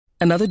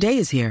Another day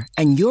is here,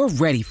 and you're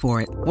ready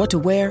for it. What to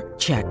wear?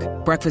 Check.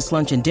 Breakfast,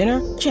 lunch, and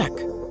dinner? Check.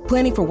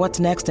 Planning for what's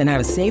next and how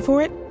to save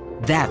for it?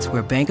 That's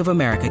where Bank of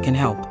America can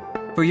help.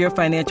 For your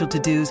financial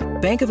to-dos,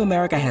 Bank of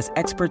America has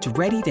experts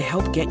ready to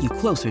help get you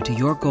closer to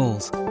your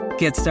goals.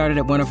 Get started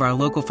at one of our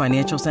local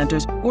financial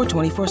centers or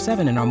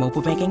 24/7 in our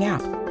mobile banking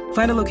app.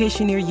 Find a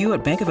location near you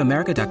at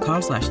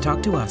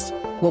bankofamerica.com/talktous.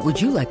 What would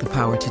you like the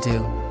power to do?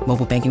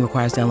 Mobile banking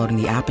requires downloading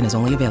the app and is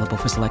only available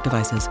for select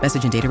devices.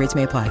 Message and data rates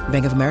may apply.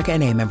 Bank of America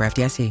NA, member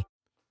FDIC.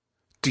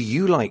 Do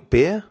you like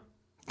beer?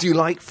 Do you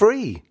like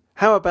free?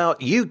 How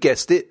about, you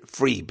guessed it,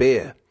 free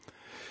beer?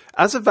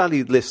 As a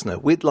valued listener,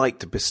 we'd like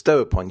to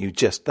bestow upon you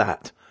just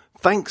that.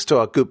 Thanks to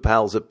our good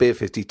pals at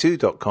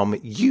beer52.com,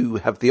 you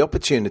have the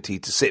opportunity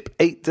to sip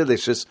 8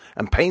 delicious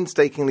and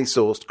painstakingly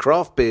sourced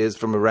craft beers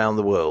from around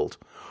the world.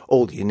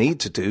 All you need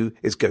to do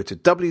is go to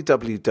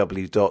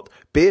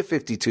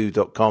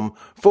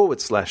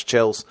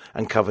www.beer52.com/Chels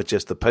and cover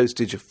just the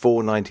postage of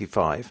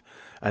 $4.95.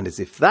 And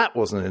as if that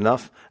wasn't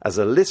enough, as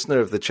a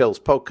listener of the Chels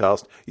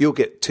podcast, you'll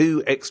get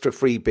 2 extra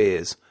free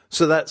beers.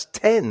 So that's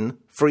 10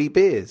 free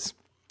beers.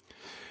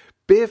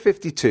 Beer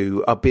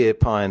 52 are beer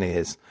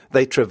pioneers.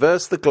 They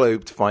traverse the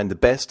globe to find the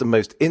best and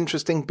most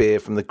interesting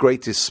beer from the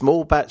greatest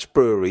small batch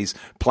breweries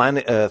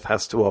planet Earth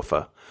has to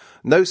offer.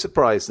 No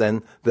surprise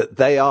then that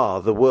they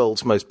are the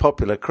world's most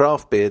popular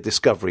craft beer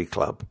discovery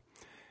club.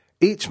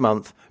 Each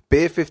month,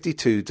 Beer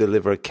 52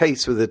 deliver a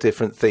case with a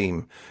different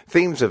theme.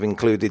 Themes have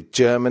included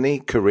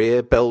Germany,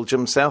 Korea,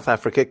 Belgium, South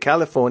Africa,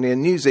 California,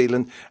 New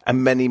Zealand,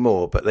 and many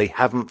more, but they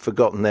haven't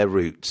forgotten their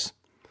roots.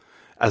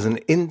 As an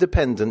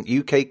independent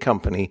UK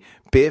company,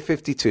 Beer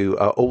 52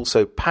 are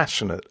also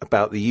passionate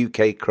about the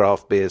UK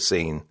craft beer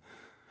scene.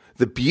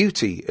 The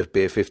beauty of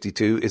Beer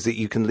 52 is that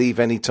you can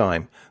leave any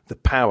time. The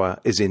power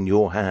is in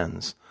your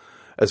hands.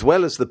 As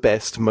well as the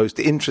best, most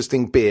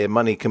interesting beer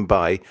money can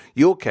buy,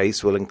 your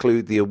case will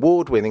include the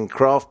award-winning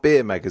craft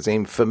beer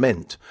magazine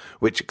Ferment,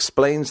 which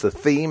explains the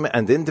theme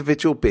and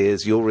individual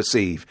beers you'll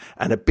receive,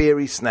 and a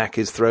beery snack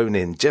is thrown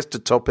in just to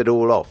top it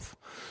all off.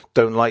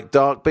 Don't like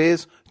dark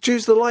beers?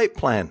 Choose the light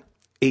plan.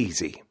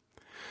 Easy.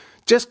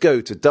 Just go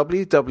to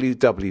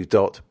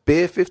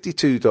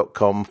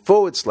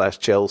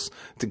www.beer52.com/Chels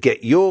to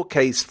get your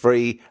case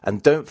free,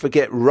 and don't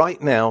forget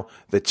right now,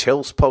 the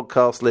Chels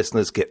podcast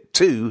listeners get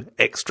 2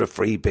 extra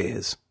free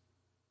beers.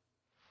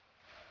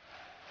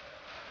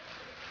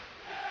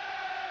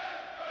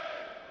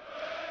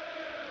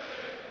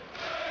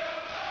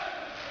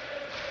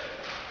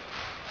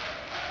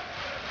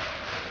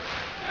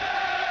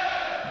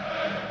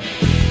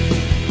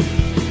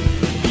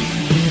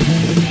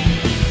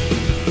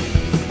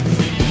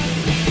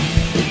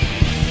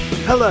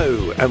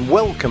 Hello and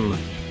welcome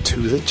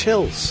to the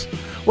Chels.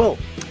 Well,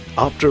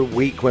 after a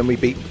week when we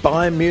beat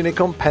Bayern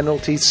Munich on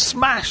penalties,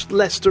 smashed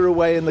Leicester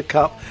away in the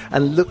Cup,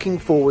 and looking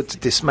forward to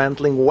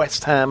dismantling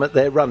West Ham at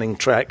their running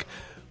track,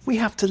 we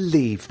have to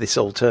leave this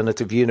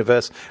alternative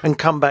universe and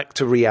come back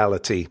to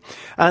reality.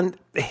 And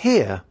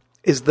here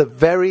is the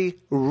very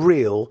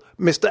real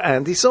Mr.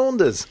 Andy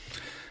Saunders.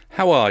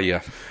 How are you?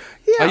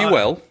 Yeah, are you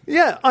well?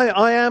 Yeah,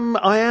 I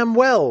am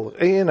well.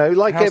 You know,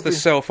 like how's the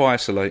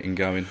self-isolating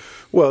going?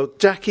 Well,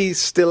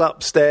 Jackie's still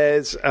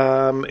upstairs.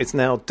 It's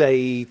now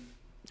day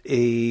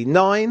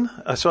 9,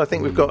 so I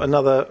think we've got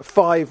another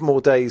 5 more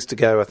days to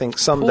go. I think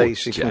Sunday Poor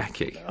she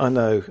Jackie. can.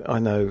 I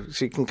know.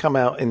 She can come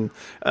out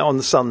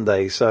on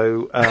Sunday.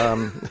 So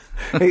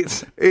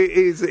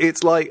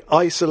it's like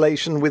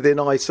isolation within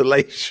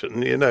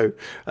isolation. You know,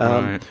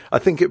 Right. I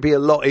think it'd be a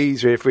lot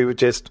easier if we were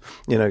just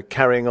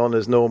carrying on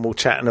as normal,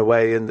 chatting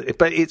away.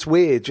 But it's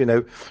weird. You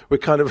know, we're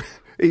kind of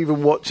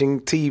even watching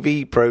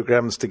TV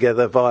programs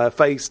together via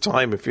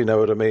FaceTime, if you know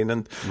what I mean.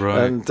 And Right.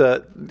 and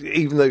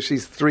even though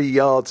she's 3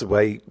 yards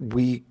away,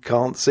 we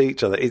can't see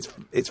each other.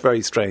 It's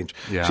very strange.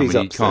 Yeah, She's I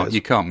mean, upstairs. you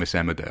can't miss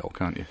Emmerdale,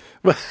 can't you?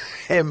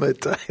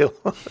 Emmerdale.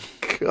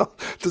 God,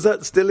 does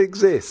that still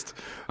exist?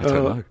 I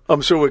don't know.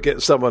 I'm sure we'll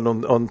get someone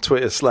on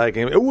Twitter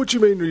slagging. Oh, what do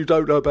you mean you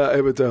don't know about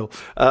Emmerdale?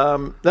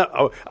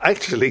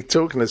 Actually,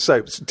 talking of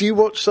soaps, do you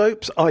watch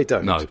soaps? I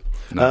don't. No.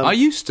 I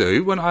used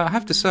to. I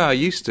have to say, I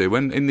used to.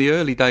 When in the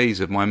early days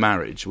of my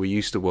marriage, we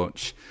used to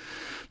watch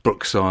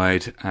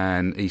Brookside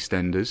and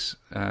EastEnders.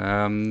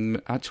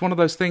 It's one of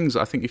those things.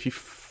 I think if you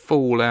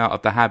fall out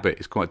of the habit,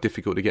 it's quite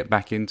difficult to get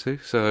back into.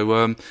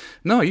 So,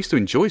 no, I used to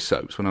enjoy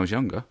soaps when I was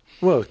younger.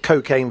 Well,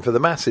 cocaine for the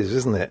masses,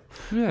 isn't it?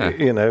 Yeah.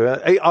 You know,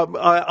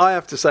 I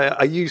have to say,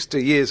 I used to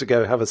years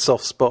ago have a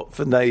soft spot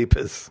for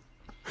Neighbours.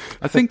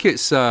 I think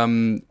it's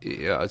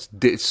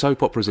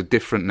soap operas are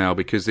different now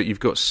because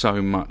you've got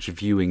so much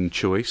viewing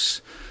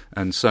choice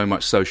and so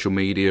much social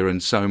media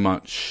and so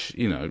much,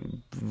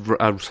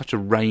 such a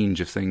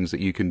range of things that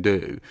you can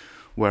do.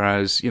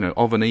 Whereas,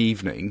 of an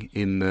evening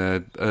in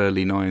the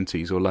early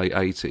 90s or late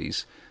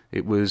 80s,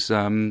 it was,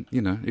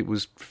 it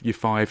was your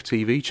 5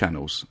 TV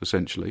channels,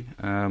 essentially,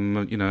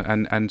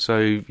 and so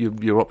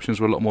your options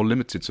were a lot more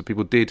limited. So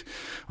people did,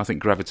 I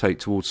think,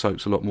 gravitate towards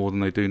soaps a lot more than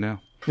they do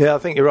now. Yeah, I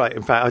think you're right.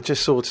 In fact, I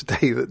just saw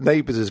today that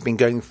Neighbours has been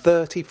going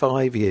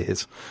 35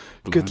 years.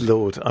 Good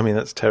Lord. I mean,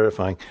 that's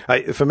terrifying.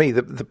 For me,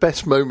 the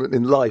best moment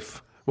in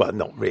life, well,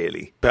 not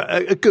really,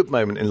 but a good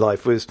moment in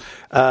life was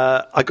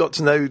I got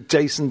to know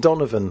Jason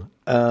Donovan.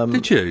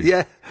 Did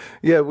you?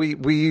 Yeah.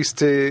 We used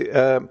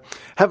to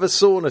have a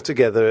sauna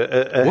together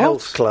at a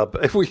health club.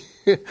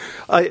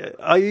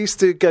 I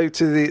used to go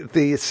to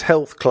this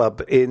health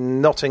club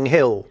in Notting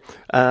Hill,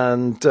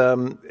 and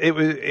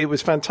it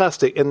was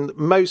fantastic. And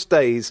most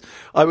days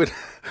I would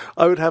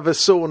have a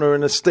sauna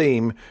and a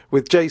steam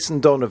with Jason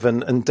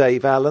Donovan and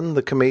Dave Allen,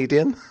 the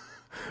comedian.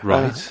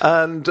 Right.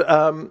 Got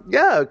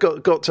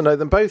to know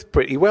them both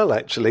pretty well,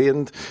 actually.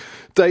 And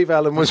Dave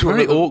Allen was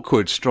very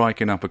awkward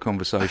striking up a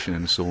conversation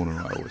in a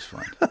sauna, I always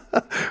find.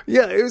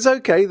 Yeah, it was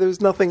okay. There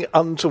was nothing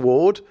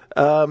untoward.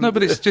 No,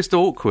 but it's just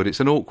awkward. It's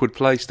an awkward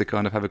place to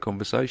kind of have a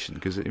conversation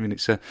because, I mean,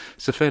 it's a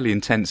fairly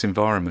intense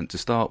environment to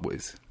start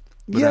with.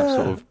 Without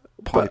sort of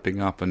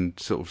piping up and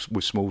sort of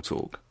with small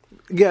talk.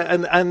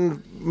 Yeah,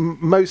 and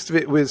most of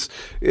it was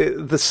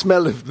the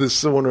smell of the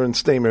sauna and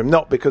steam room,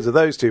 not because of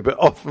those two, but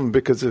often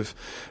because of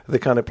the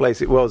kind of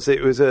place it was.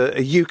 It was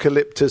a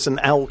eucalyptus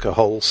and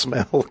alcohol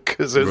smell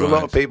because there was a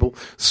lot of people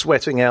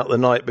sweating out the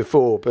night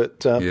before.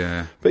 But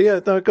I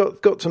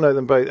got to know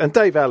them both. And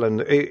Dave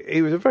Allen,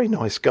 he was a very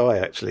nice guy,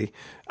 actually,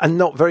 and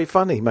not very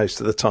funny most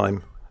of the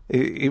time.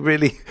 He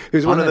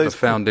was one of those. I never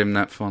found him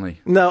that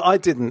funny. No, I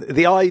didn't.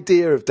 The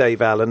idea of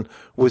Dave Allen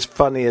was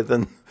funnier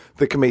than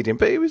the comedian,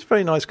 but he was a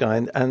very nice guy,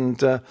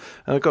 and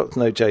I got to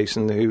know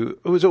Jason, who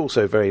was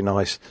also very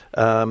nice.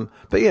 But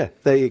yeah,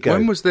 there you go.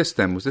 When was this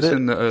then? Was this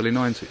in the early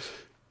 90s?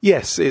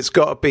 Yes, it's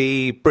got to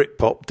be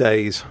Britpop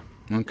days.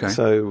 Okay.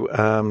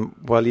 So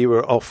while you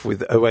were off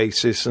with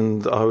Oasis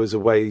and I was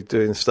away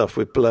doing stuff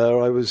with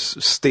Blur, I was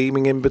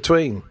steaming in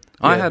between.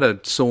 I had a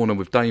sauna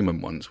with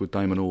Damon once, with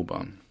Damon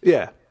Albarn.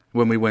 Yeah.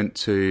 When we went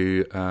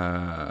to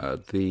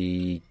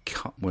the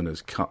Cup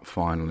Winners' Cup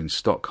final in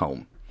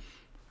Stockholm.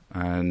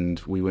 And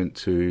we went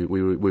to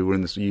we were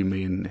in you,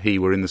 me, and he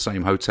were in the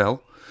same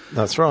hotel.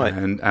 That's right.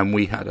 And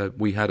we had a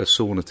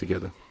sauna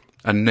together,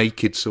 a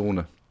naked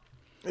sauna.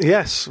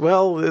 Yes,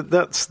 well,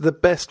 that's the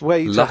best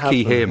way to have them.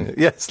 Lucky him.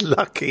 Yes,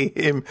 lucky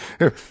him.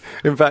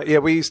 In fact, yeah,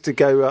 we used to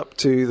go up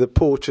to the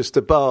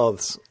Porchester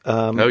Baths. In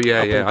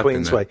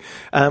Queensway,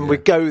 and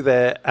we'd go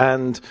there,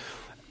 and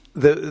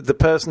the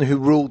person who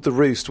ruled the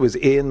roost was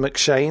Ian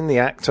McShane, the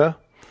actor.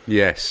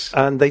 Yes,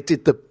 and they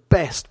did the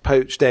best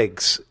poached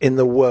eggs in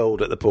the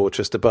world at the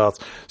Porchester Baths.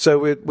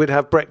 So we'd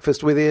have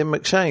breakfast with Ian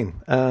McShane,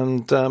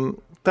 and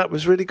that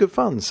was really good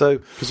fun. So,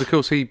 because of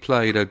course he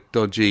played a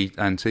dodgy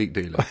antique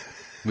dealer,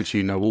 which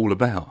you know all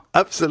about.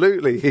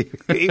 Absolutely,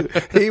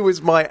 he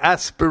was my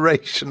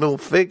aspirational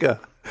figure.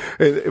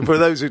 For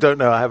those who don't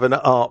know, I have an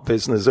art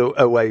business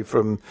away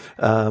from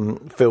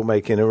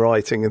filmmaking and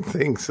writing and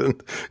things,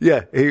 and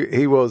yeah,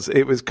 he was.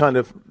 It was kind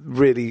of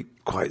really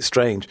quite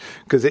strange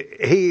because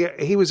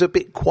he was a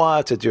bit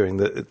quieter during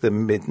the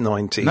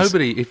mid-90s.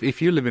 Nobody,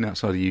 if you're living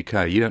outside the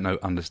UK, you don't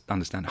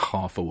understand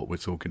half of what we're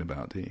talking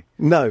about, do you?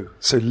 No,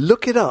 so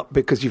look it up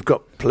because you've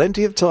got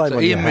plenty of time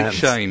on your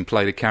hands. Ian McShane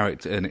played a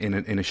character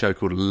in a show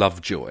called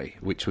Lovejoy,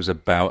 which was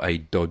about a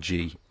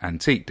dodgy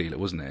antique dealer,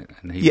 wasn't it?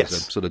 And he was a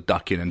sort of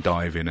ducking and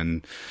diving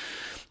and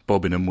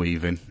bobbing and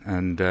weaving,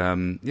 and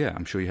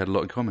I'm sure you had a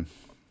lot in common.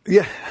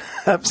 Yeah,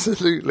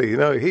 absolutely.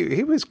 No,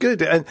 he was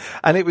good, and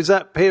it was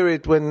that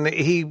period when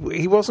he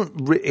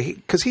wasn't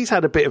because he's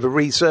had a bit of a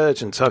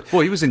resurgence.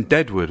 Well, he was in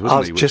Deadwood,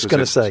 wasn't he? I was just going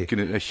to say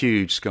a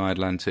huge Sky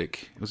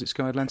Atlantic. Was it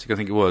Sky Atlantic? I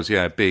think it was.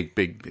 Yeah,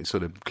 big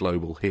sort of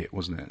global hit,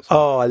 wasn't it? So.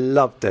 Oh, I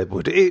love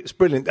Deadwood. It's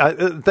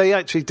brilliant. They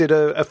actually did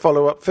a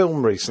follow-up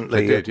film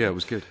recently. They did. Yeah, it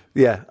was good.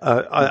 Yeah,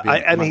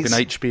 and he's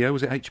been HBO.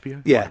 Was it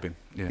HBO?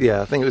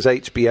 Yeah, I think it was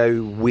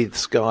HBO with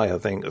Sky, I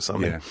think, or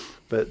something. Yeah.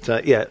 But,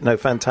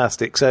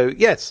 fantastic. So,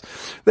 yes,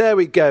 there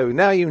we go.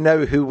 Now you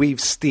know who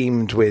we've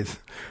steamed with.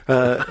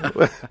 Can't have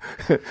a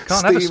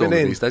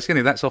sauna these days, can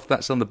you? That's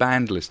on the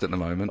banned list at the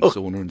moment,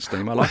 sauna and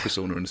steam. I like a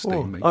sauna and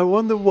steam. I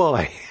wonder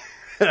why.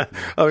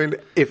 I mean,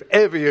 if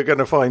ever you're going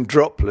to find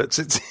droplets,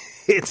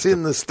 it's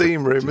in the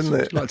steam room, isn't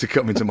it? I'd like to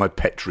come into my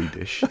Petri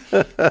dish.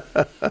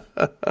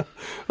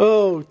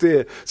 Oh,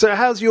 dear. So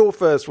how's your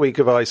first week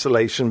of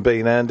isolation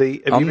been,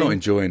 Andy? I'm not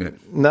enjoying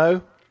it.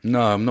 No?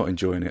 No, I'm not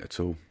enjoying it at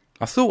all.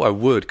 I thought I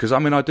would, because, I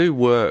mean, I do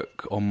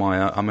work on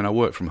my own. I mean, I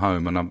work from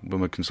home, and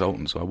I'm a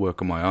consultant, so I work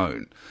on my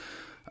own.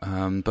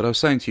 But I was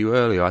saying to you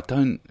earlier,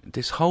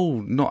 this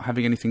whole not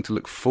having anything to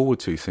look forward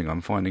to thing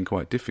I'm finding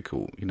quite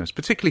difficult. You know, it's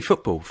particularly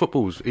football.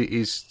 Football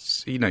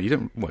is, you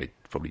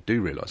probably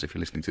do realise if you're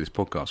listening to this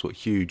podcast what a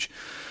huge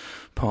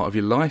part of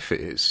your life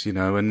it is, you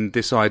know, and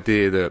this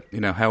idea that,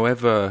 you know,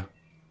 however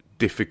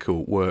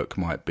difficult work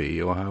might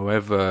be or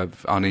however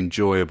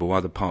unenjoyable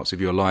other parts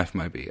of your life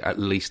may be, at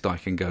least I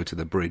can go to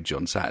the Bridge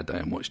on Saturday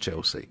and watch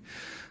Chelsea.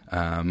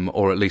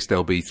 Or at least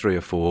there'll be 3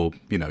 or 4,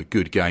 you know,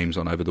 good games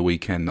on over the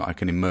weekend that I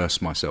can immerse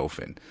myself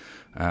in.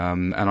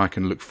 And I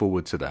can look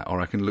forward to that,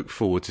 or I can look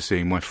forward to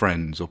seeing my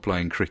friends or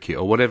playing cricket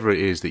or whatever it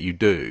is that you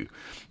do.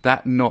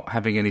 That not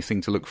having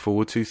anything to look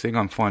forward to thing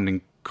I'm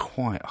finding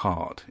quite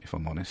hard, if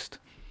I'm honest.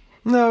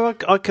 No,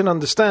 I can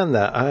understand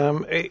that.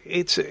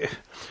 It's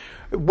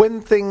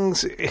when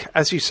things,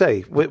 as you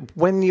say,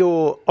 when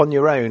you're on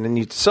your own and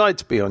you decide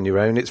to be on your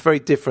own, it's very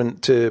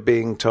different to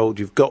being told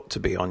you've got to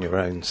be on your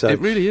own. So it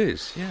really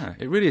is, yeah,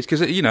 it really is.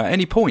 Because, you know, at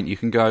any point you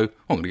can go,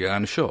 I'm going to go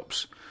down the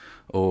shops,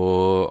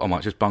 or I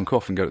might just bunk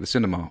off and go to the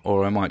cinema,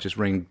 or I might just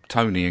ring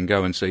Tony and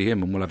go and see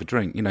him and we'll have a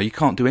drink. You know, you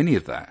can't do any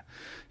of that.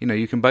 You know,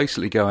 you can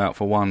basically go out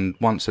for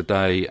once a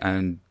day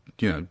and,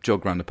 you know,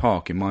 jog around the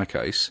park in my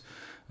case.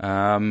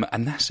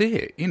 And that's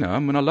it, you know. I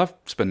mean, I love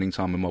spending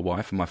time with my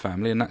wife and my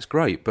family, and that's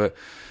great. But,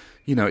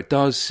 you know,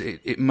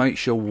 it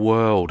makes your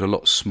world a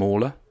lot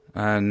smaller,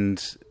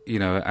 and, you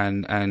know,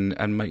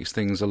 and makes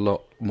things a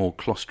lot more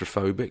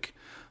claustrophobic.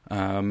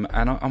 And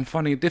I'm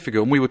finding it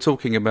difficult. And we were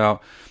talking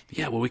about,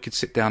 we could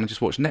sit down and just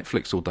watch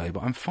Netflix all day,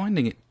 but I'm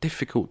finding it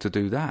difficult to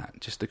do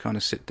that, just to kind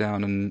of sit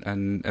down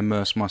and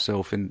immerse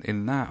myself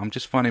in that. I'm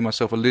just finding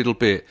myself a little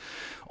bit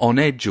on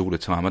edge all the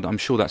time. I'm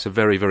sure that's a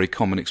very, very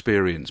common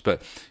experience.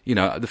 But, you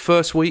know, the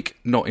first week,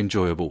 not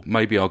enjoyable.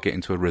 Maybe I'll get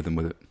into a rhythm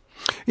with it.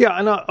 Yeah,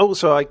 and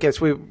also I guess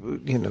the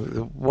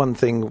one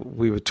thing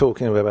we were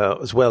talking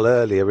about as well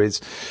earlier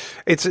is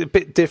it's a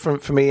bit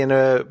different for me in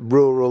a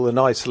rural and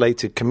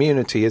isolated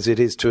community as it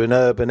is to an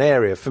urban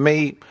area. For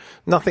me,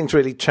 nothing's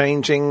really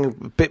changing.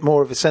 A bit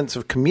more of a sense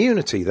of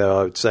community,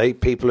 though, I would say.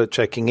 People are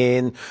checking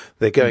in,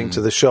 they're going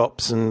to the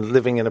shops, and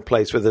living in a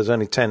place where there's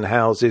only 10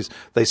 houses,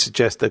 they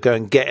suggest they'll go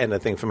and get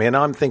anything from me. And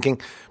I'm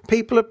thinking,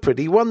 people are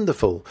pretty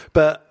wonderful.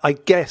 But I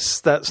guess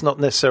that's not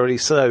necessarily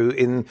so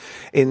in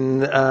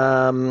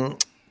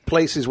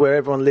places where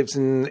everyone lives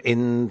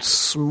in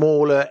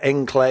smaller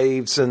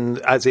enclaves, and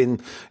as in,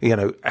 you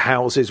know,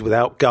 houses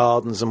without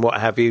gardens and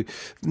what have you.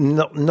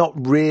 Not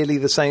really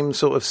the same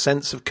sort of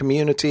sense of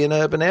community in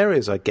urban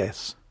areas, I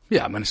guess.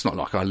 Yeah, I mean, it's not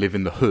like I live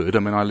in the hood. I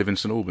mean, I live in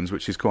St Albans,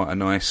 which is quite a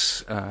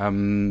nice,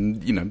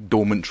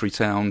 dormitory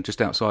town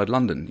just outside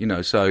London, you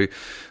know, so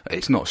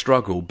it's not a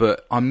struggle.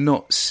 But I'm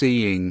not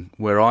seeing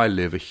where I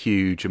live a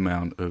huge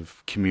amount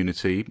of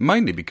community,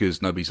 mainly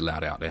because nobody's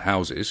allowed out their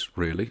houses,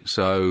 really.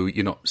 So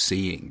you're not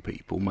seeing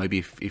people. Maybe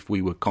if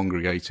we were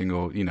congregating,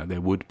 or, you know, there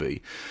would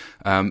be.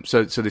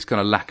 So this kind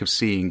of lack of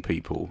seeing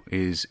people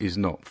is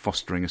not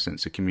fostering a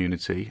sense of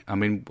community. I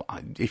mean,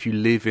 if you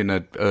live in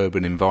an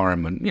urban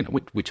environment, you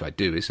know, which I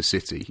do, it's a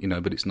city, you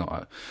know, but it's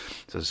not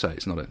as I say,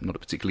 it's not a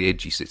particularly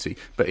edgy city,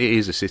 but it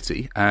is a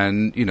city.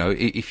 And, you know,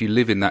 if you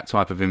live in that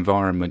type of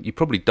environment, you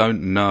probably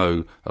don't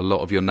know a lot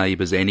of your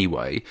neighbours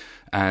anyway,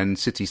 and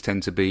cities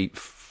tend to be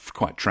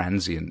quite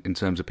transient in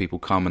terms of people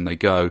come and they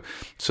go.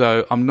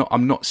 So I'm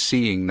not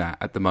seeing that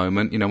at the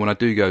moment. You know, when I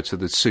do go to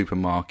the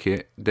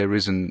supermarket, there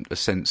isn't a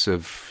sense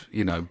of,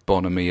 you know,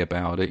 bonhomie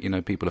about it. You know,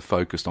 people are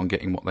focused on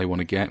getting what they want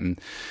to get, and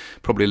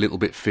probably a little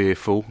bit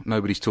fearful.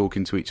 Nobody's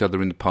talking to each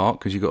other in the park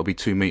because you've got to be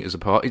 2 meters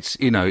apart.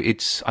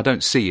 I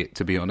don't see it,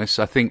 to be honest.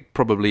 I think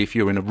probably if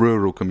you're in a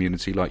rural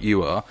community like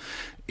you are,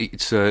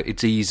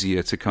 it's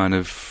easier to kind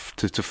of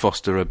to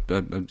foster a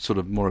sort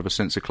of more of a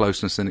sense of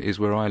closeness than it is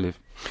where I live.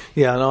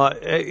 Yeah, and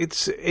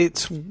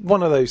it's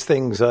one of those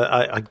things.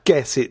 I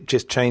guess it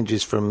just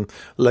changes from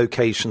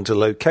location to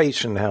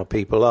location how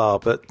people are.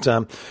 But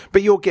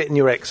you're getting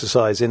your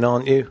exercise in,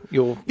 aren't you?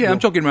 I'm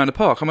jogging around the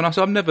park. I mean,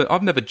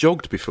 I've never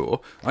jogged before.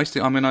 I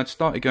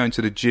started going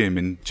to the gym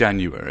in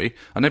January.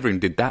 I never even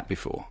did that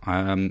before.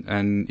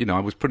 And you know, I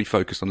was pretty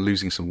focused on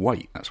losing some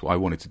weight. That's what I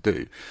wanted to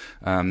do.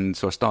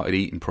 So I started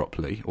eating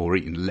properly, or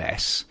eating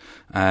less,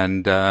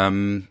 and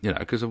you know,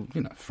 because I'm,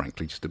 you know,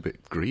 frankly, just a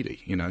bit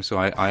greedy. You know, so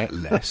I ate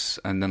less.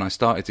 And then I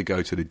started to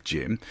go to the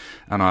gym,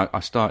 and I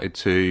started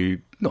to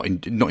not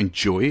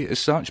enjoy it as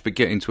such, but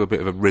get into a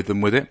bit of a rhythm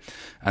with it.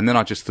 And then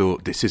I just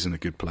thought, this isn't a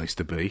good place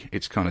to be.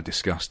 It's kind of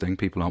disgusting.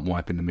 People aren't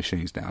wiping the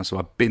machines down. So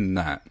I binned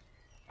that,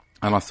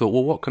 and I thought,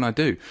 well, what can I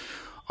do?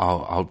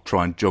 I'll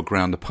try and jog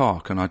around the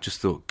park. And I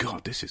just thought,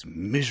 God, this is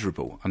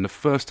miserable. And the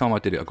first time I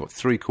did it, I got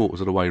 3/4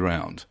 of the way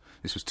round.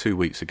 This was 2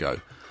 weeks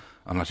ago.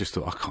 And I just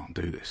thought, I can't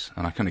do this.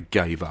 And I kind of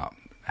gave up,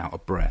 out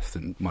of breath,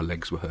 and my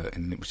legs were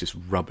hurting, and it was just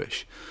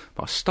rubbish.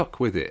 But I stuck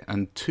with it,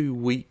 and 2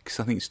 weeks,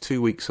 I think it's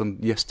 2 weeks on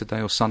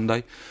yesterday or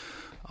Sunday,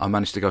 I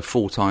managed to go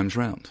 4 times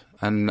round.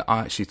 And I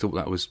actually thought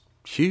that was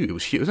huge. It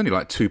was huge. It was only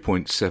like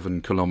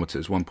 2.7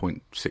 kilometres,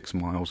 1.6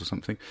 miles or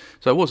something.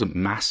 So it wasn't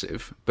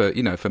massive, but,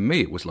 you know, for me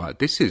it was like,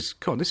 this is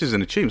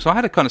an achievement. So I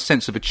had a kind of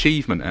sense of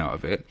achievement out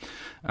of it.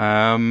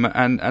 And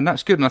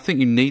that's good. And I think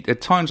you need, at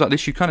times like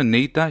this, you kind of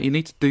need that. You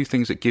need to do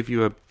things that give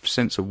you a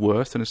sense of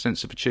worth and a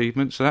sense of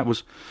achievement. So that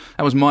was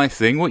my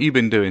thing. What have you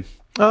been doing?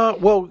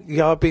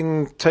 I've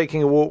been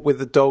taking a walk with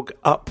the dog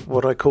up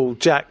what I call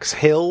Jack's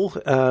Hill,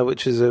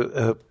 which is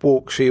a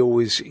walk she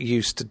always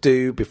used to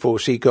do before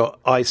she got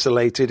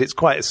isolated. It's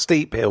quite a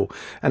steep hill,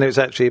 and it was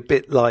actually a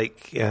bit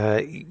like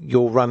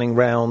you're running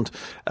round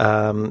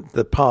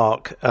the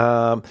park.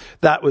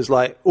 That was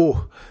like,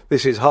 oh,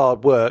 this is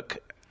hard work,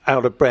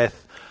 out of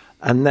breath.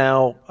 And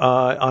now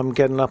I'm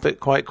getting up it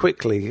quite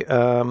quickly.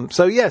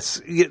 So,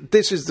 yes,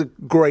 this is the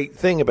great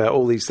thing about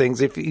all these things.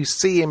 If you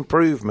see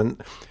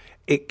improvement,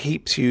 it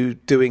keeps you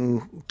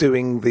doing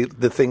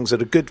the things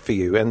that are good for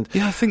you. And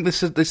yeah, I think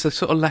there's a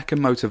sort of lack of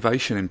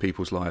motivation in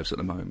people's lives at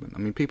the moment. I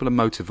mean, people are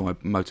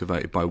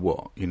motivated by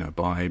what?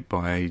 By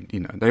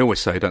they always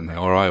say, don't they?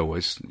 Or I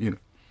always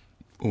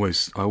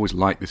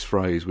like this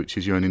phrase, which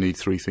is you only need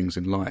three things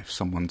in life: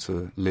 somewhere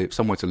to live,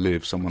 someone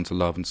to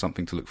love, and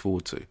something to look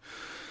forward to.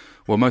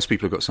 Well, most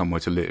people have got somewhere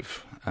to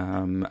live,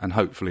 and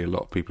hopefully a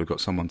lot of people have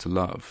got someone to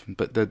love.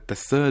 But the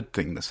third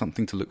thing, there's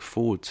something to look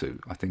forward to,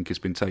 I think has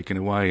been taken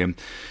away. And,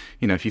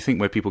 if you think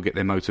where people get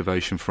their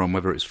motivation from,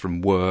 whether it's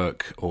from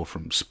work or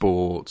from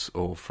sport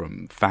or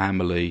from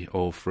family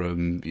or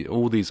from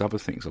all these other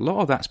things, a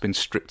lot of that's been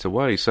stripped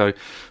away. So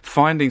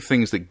finding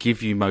things that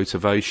give you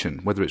motivation,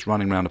 whether it's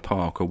running around a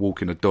park or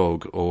walking a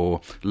dog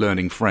or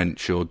learning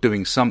French or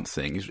doing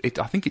something,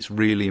 I think it's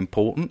really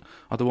important.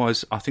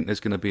 Otherwise, I think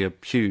there's going to be a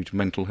huge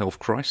mental health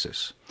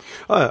crisis.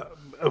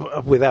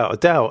 Without a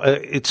doubt.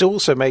 It's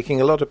also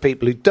making a lot of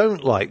people who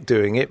don't like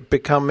doing it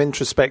become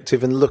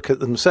introspective and look at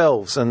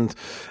themselves, and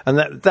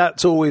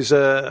that's always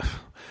a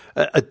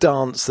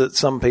dance that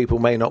some people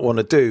may not want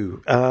to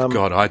do.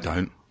 God, I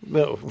don't.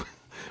 No.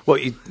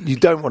 What, you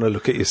don't want to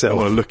look at yourself? I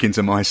want to look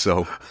into my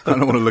soul. I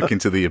don't want to look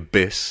into the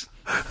abyss.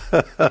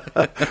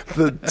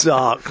 The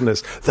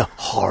darkness, the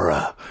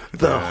horror.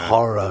 Looked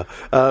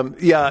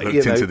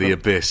into the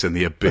abyss, and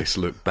the abyss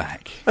looked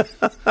back,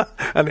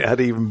 and it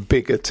had even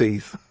bigger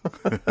teeth.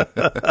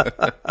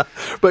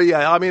 But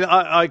yeah, I mean,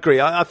 I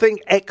agree. I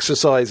think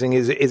exercising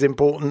is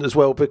important as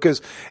well,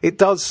 because it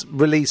does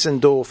release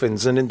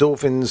endorphins, and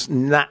endorphins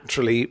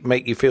naturally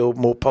make you feel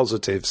more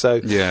positive. So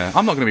yeah,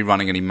 I'm not going to be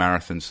running any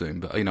marathons soon,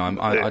 but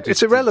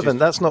it's irrelevant.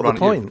 That's not the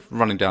point.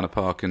 Running down a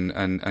park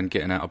and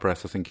getting out of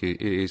breath, I think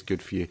it is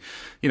good for you.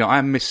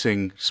 I'm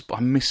missing sport.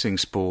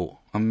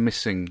 I'm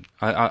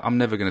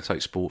never going to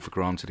take sport for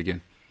granted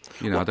again.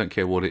 I don't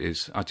care what it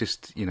is. I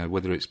just,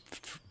 whether it's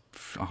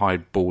high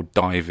board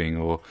diving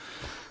or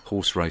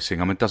horse racing.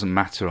 I mean, it doesn't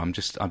matter.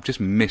 I've just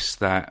missed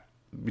that.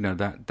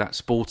 That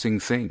sporting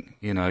thing.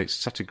 It's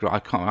such a great.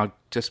 I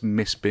just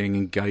miss being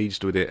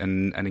engaged with it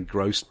and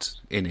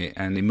engrossed in it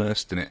and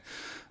immersed in it.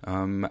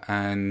 I'm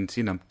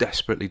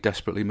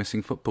desperately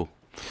missing football.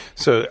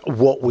 So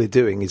what we're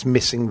doing is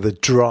missing the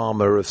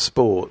drama of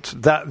sport.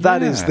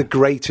 That is the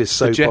greatest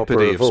soap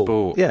opera of all.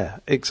 Sport. Yeah,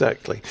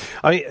 exactly.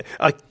 I mean,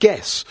 I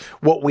guess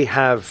what we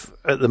have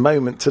at the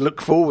moment to look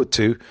forward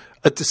to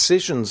are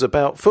decisions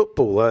about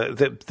football.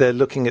 They're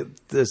looking at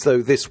as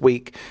though this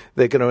week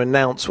they're going to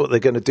announce what they're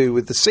going to do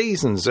with the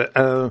seasons. They've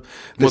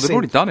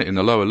already done it in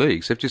the lower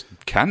leagues. They've just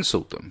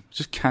cancelled them.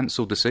 Just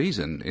cancelled the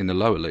season in the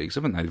lower leagues,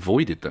 haven't they?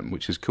 Voided them,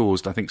 which has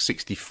caused, I think,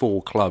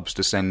 64 clubs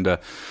to send a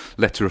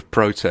letter of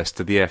protest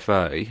to the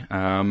FA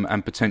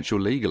and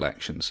potential legal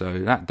action. So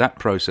that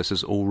process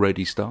has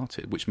already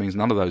started, which means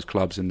none of those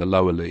clubs in the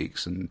lower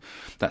leagues, and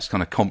that's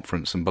kind of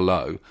conference and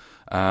below,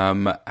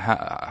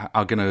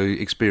 are going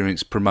to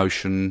experience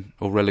promotion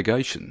or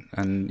relegation,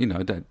 and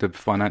the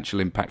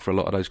financial impact for a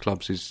lot of those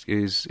clubs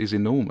is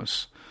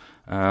enormous.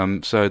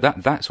 So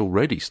that's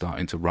already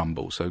starting to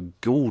rumble. So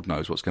God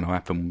knows what's going to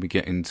happen when we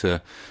get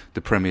into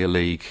the Premier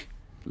League,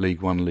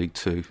 League One, League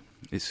Two.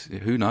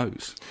 Who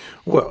knows?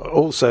 Well,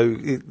 also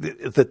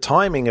the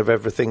timing of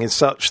everything is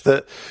such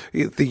that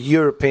the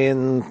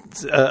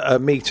Europeans are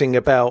meeting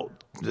about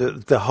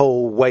the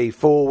whole way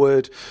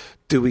forward.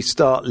 Do we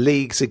start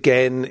leagues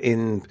again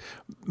in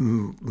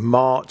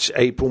March,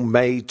 April,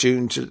 May,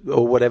 June,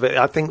 or whatever?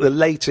 I think the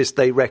latest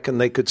they reckon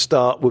they could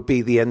start would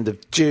be the end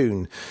of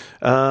June.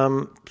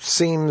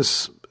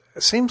 Seems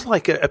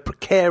like a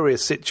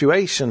precarious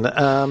situation.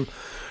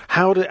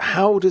 How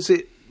does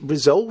it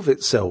resolve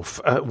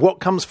itself? What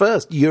comes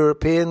first,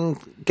 European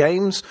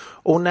games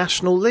or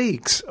national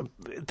leagues?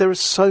 There are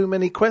so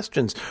many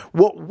questions.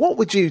 What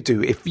would you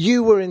do if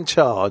you were in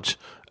charge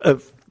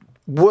of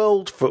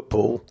world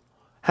football?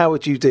 How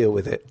would you deal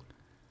with it?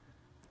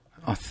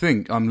 I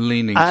think I'm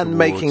leaning and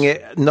making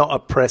it not a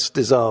press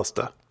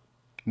disaster.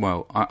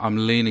 Well,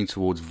 I'm leaning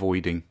towards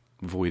voiding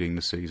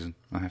the season,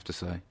 I have to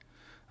say.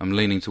 I'm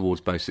leaning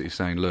towards basically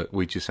saying, look,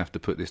 we just have to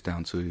put this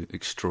down to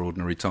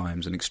extraordinary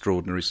times and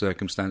extraordinary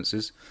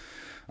circumstances.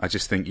 I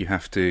just think you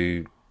have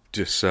to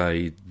just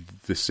say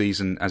the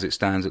season as it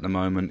stands at the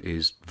moment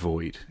is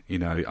void.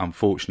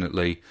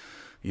 Unfortunately,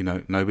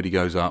 nobody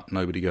goes up,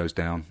 nobody goes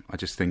down. I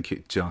just think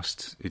you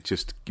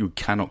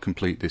cannot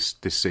complete this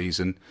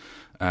season.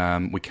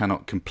 We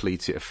cannot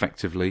complete it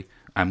effectively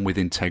and with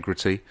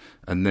integrity,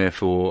 and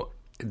therefore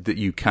that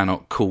you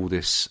cannot call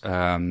this,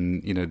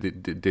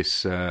 this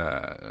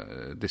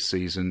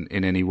season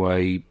in any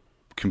way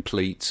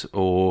complete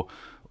or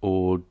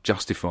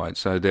justified.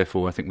 So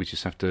therefore, I think we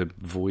just have to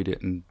void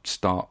it and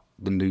start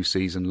the new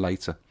season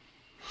later.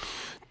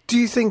 Do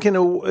you think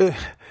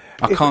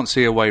I can't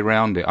see a way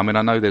around it. I mean,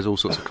 I know there's all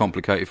sorts of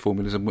complicated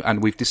formulas,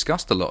 and we've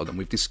discussed a lot of them.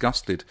 We've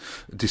discussed so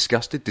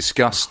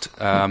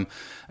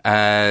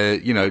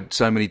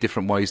many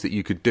different ways that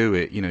you could do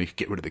it. You could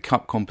get rid of the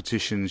cup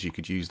competitions, you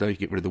could use those, you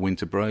could get rid of the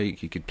winter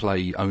break, you could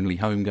play only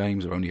home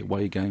games or only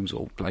away games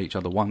or play each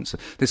other once.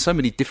 There's so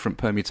many different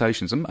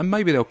permutations, and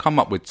maybe they'll come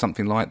up with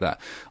something like that.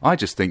 I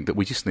just think that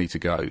we just need to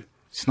go,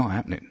 it's not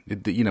happening.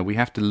 We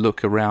have to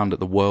look around at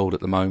the world at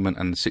the moment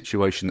and the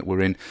situation that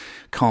we're in.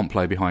 Can't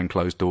play behind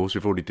closed doors.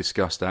 We've already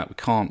discussed that. We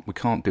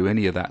can't do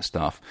any of that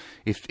stuff.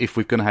 If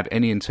we're going to have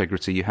any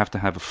integrity, you have to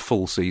have a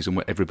full season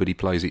where everybody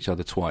plays each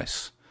other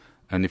twice.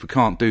 And if we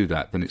can't do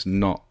that, then it's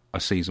not a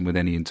season with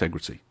any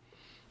integrity.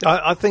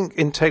 I think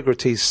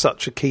integrity is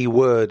such a key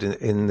word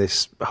in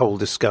this whole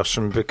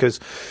discussion, because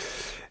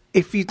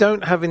if you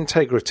don't have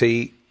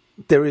integrity,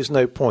 there is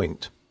no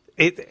point.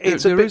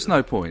 There is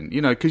no point,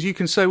 because you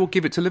can say, well,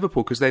 give it to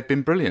Liverpool because they've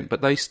been brilliant,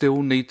 but they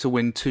still need to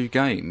win 2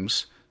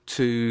 games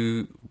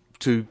to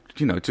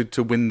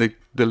win the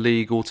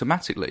league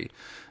automatically.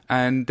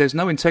 And there's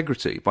no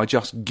integrity by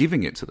just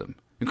giving it to them.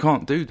 You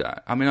can't do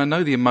that. I mean, I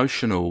know the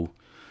emotional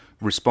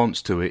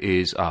response to it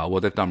is,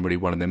 they've done really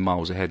well and they're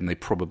miles ahead and they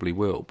probably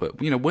will. But,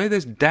 where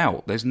there's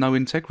doubt, there's no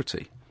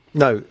integrity.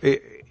 No,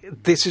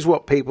 this is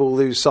what people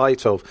lose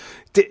sight of.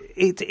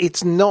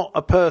 It's not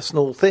a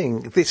personal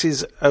thing. This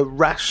is a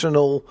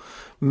rational,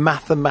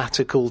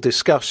 mathematical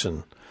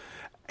discussion.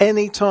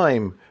 Any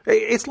time,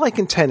 it's like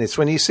in tennis,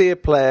 when you see a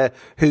player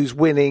who's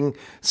winning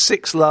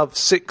 6-love,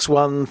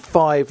 6-1,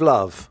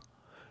 5-love.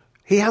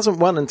 He hasn't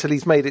won until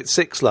he's made it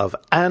 6-love,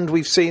 and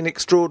we've seen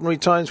extraordinary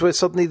times where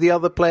suddenly the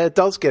other player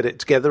does get it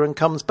together and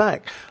comes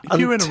back. If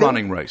you're in a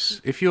running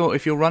race, if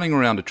you're running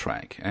around a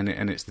track and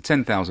it's the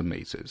 10,000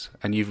 metres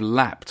and you've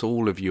lapped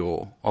all of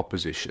your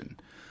opposition,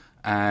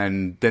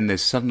 and then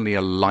there's suddenly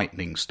a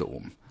lightning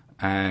storm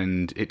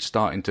and it's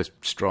starting to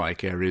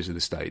strike areas of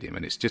the stadium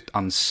and it's just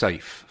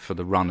unsafe for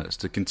the runners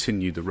to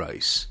continue the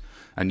race,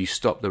 and you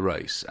stop the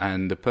race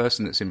and the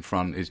person that's in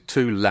front is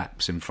 2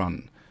 laps in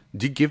front,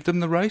 do you give them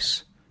the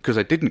race? Because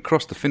they didn't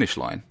cross the finish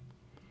line.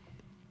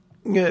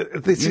 Yeah,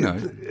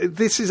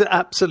 this is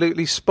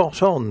absolutely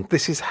spot on.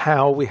 This is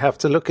how we have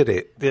to look at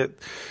it.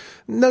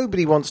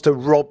 Nobody wants to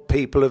rob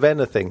people of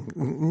anything,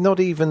 not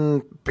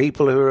even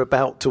people who are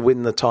about to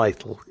win the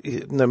title,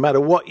 no matter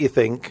what you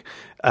think.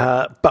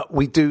 But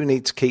we do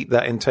need to keep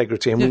that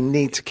integrity, and we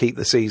need to keep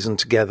the season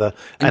together,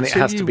 and it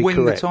has to be correct.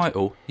 Until you win the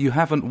title, you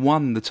haven't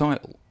won the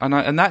title.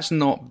 And that's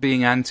not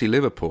being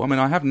anti-Liverpool. I mean,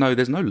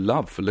 there's no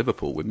love for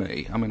Liverpool with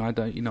me. I mean, I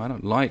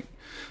don't like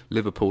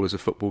Liverpool as a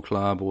football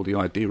club or the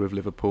idea of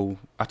Liverpool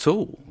at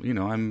all.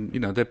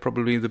 They're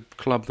probably the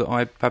club that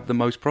I have the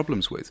most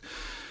problems with.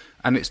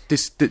 And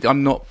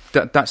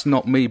that's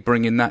not me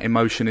bringing that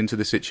emotion into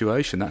the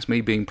situation. That's me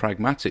being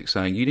pragmatic,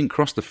 saying you didn't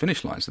cross the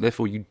finish line, so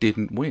therefore you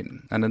didn't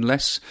win.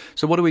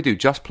 So what do we do?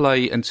 Just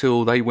play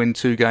until they win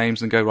 2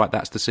 games and go, right,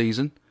 that's the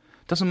season?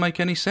 Doesn't make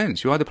any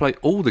sense. You either play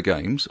all the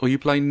games or you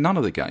play none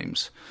of the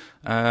games.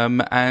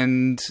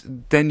 And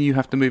then you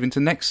have to move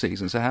into next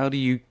season. So how do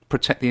you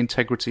protect the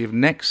integrity of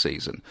next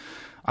season?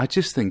 I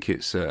just think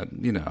it's,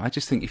 I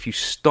just think if you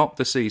stop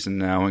the season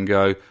now and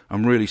go,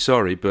 I'm really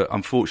sorry, but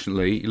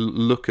unfortunately,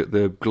 look at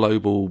the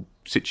global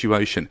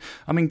situation.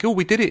 I mean, Gil,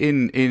 we did it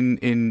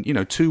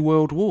in 2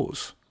 world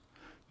wars.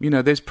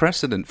 There's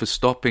precedent for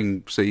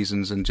stopping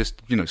seasons and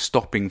just,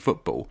 stopping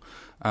football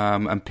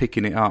and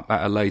picking it up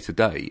at a later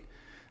date.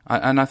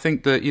 And I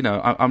think that,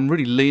 I'm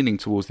really leaning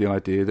towards the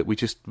idea that we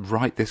just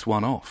write this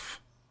one off.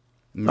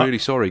 I'm really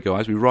sorry,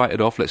 guys. We write it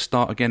off. Let's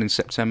start again in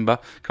September,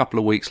 a couple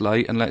of weeks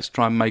late, and let's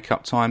try and make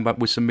up time but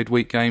with some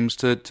midweek games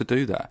to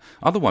do that.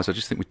 Otherwise, I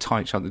just think we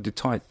tie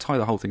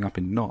the whole thing up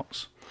in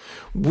knots.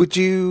 Would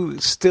you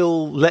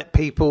still let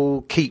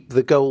people keep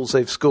the goals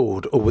they've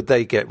scored, or would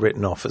they get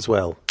written off as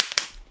well?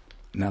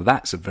 Now,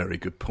 that's a very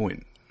good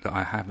point that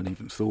I haven't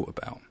even thought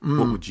about.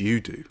 What would you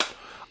do?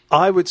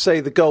 I would say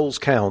the goals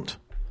count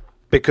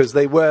because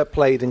they were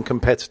played in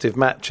competitive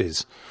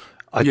matches.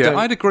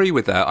 I'd agree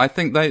with that. I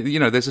think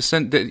there's a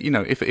sense that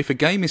if a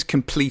game is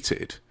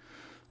completed,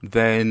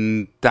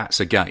 then that's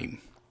a game.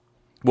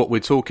 What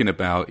we're talking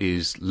about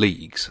is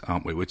leagues,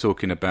 aren't we? We're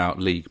talking about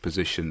league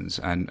positions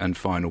and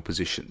final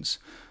positions.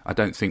 I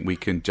don't think we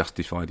can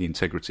justify the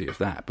integrity of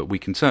that, but we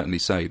can certainly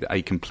say that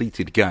a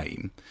completed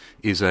game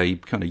is a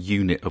kind of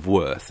unit of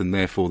worth, and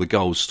therefore the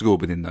goals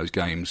scored within those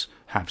games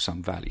have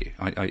some value.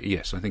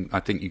 Yes, I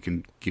think you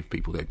can give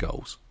people their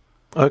goals.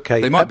 Okay,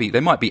 they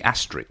might be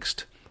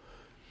asterisked.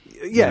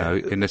 Yeah,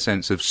 in the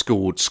sense of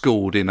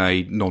scored in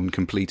a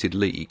non-completed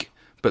league,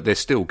 but they're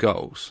still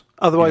goals.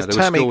 Otherwise, they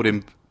were scored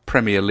in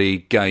Premier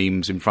League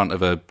games in front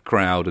of a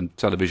crowd and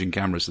television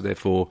cameras, so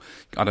therefore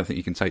I don't think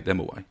you can take them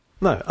away.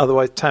 No,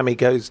 otherwise Tammy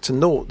goes to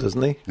naught,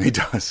 doesn't he? He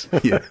does,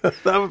 yeah.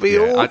 That would be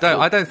awful.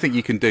 I don't think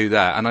you can do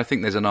that, and I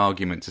think there's an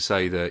argument to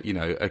say that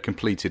a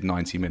completed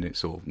 90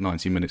 minutes or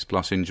 90 minutes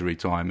plus injury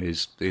time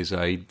is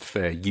a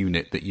fair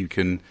unit that you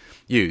can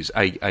use.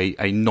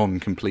 A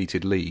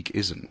non-completed league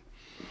isn't.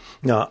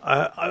 No,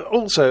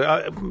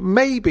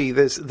 maybe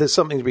there's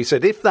something to be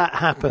said. If that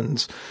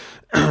happens,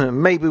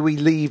 maybe we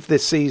leave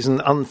this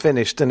season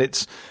unfinished, and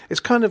it's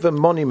kind of a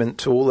monument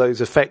to all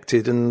those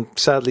affected and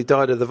sadly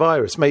died of the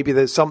virus. Maybe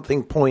there's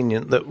something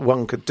poignant that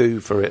one could do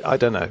for it. I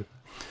don't know.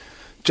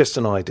 Just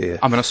an idea.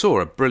 I mean, I saw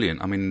a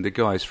brilliant... I mean, the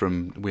guys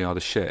from We Are The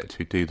Shed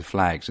who do the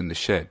flags in the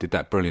shed did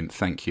that brilliant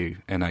thank you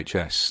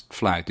NHS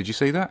flag. Did you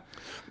see that?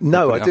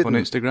 No, I didn't. Up on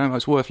Instagram.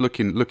 It's worth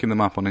looking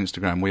them up on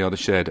Instagram, We Are The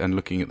Shed, and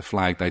looking at the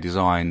flag they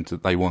designed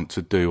that they want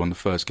to do on the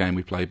first game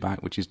we play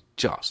back, which is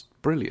just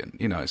brilliant.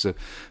 You know, it's a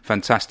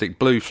fantastic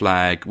blue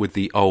flag with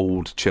the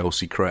old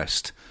Chelsea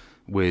crest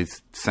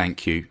with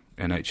thank you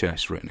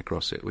NHS written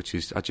across it, which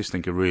is, I just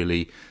think, a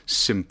really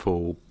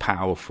simple,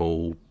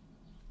 powerful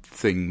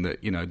thing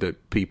that, you know,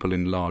 that people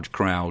in large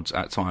crowds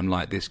at a time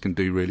like this can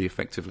do really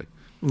effectively.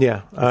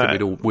 Yeah, I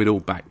think we'd all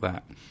back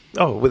that.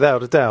 Oh,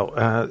 without a doubt.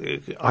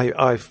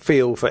 I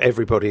feel for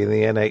everybody in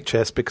the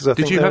NHS because I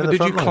think did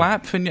you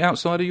clap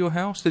outside of your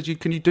house?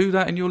 Can you do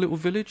that in your little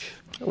village?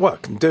 Well, I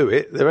can do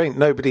it. There ain't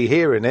nobody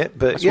hearing it,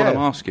 but that's what I'm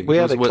asking. We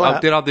had a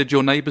clap. Did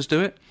your neighbours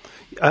do it?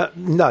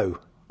 No.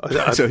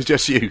 So it was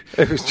just you.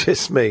 It was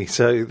just me.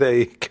 So there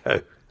you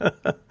go.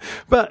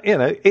 But you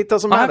know, it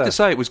doesn't matter. I have to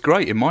say, it was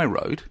great in my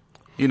road.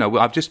 You know,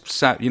 I've just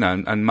sat, you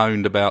know, and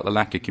moaned about the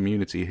lack of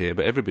community here,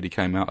 but everybody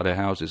came out of their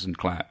houses and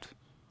clapped.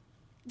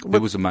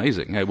 It was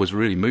amazing. It was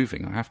really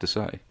moving, I have to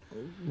say.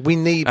 We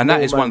need, and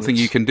that is moments. One thing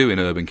you can do in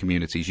urban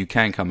communities. You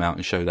can come out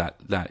and show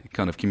that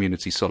kind of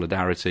community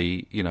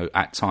solidarity, you know,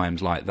 at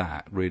times like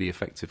that, really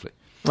effectively.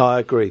 I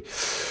agree.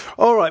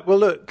 All right, well,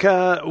 look,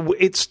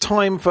 it's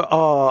time for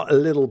our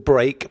little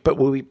break, but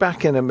we'll be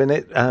back in a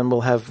minute and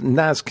we'll have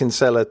Naz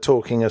Kinsella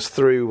talking us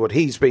through what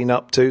he's been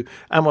up to,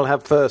 and we'll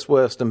have first,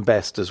 worst and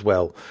best as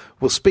well.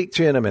 We'll speak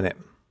to you in a minute.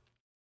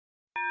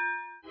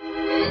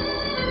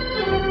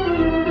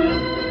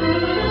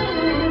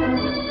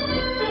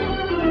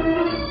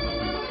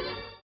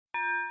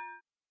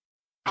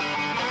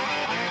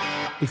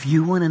 If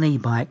you want an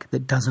e-bike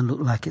that doesn't look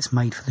like it's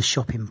made for the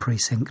shopping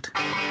precinct,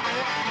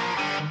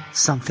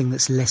 something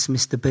that's less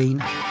Mr.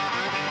 Bean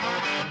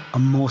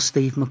and more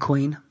Steve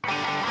McQueen,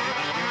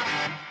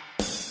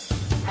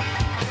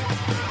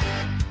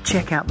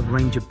 check out the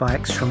range of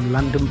bikes from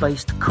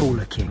London-based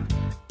Cooler King.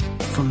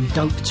 From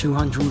dope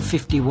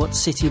 250-watt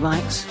city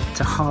bikes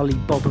to Harley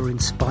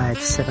Bobber-inspired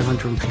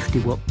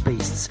 750-watt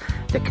beasts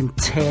that can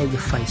tear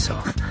your face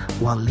off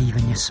while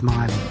leaving your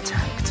smile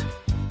intact.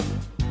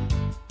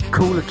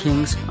 Cooler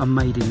Kings are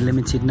made in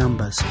limited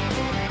numbers,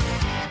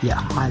 yet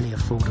highly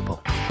affordable.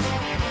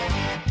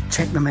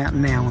 Check them out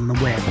now on the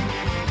web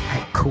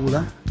at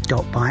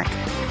cooler.bike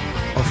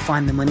or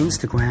find them on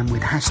Instagram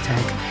with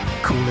hashtag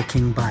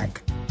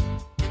CoolerKingBike.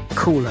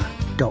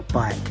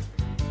 Cooler.bike.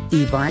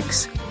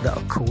 E-bikes that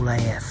are cool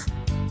AF.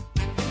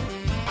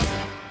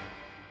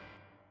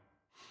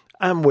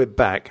 And we're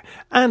back.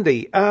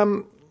 Andy,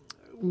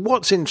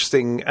 what's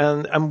interesting,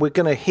 and we're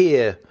going to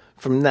hear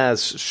from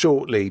Naz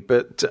shortly,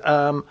 but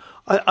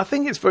I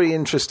think it's very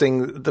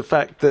interesting the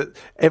fact that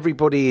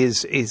everybody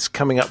is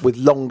coming up with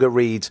longer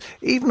reads,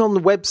 even on the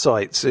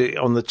websites,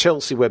 on the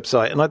Chelsea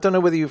website. And I don't know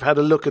whether you've had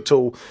a look at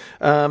all.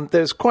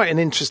 There's quite an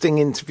interesting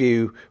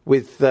interview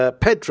with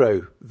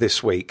Pedro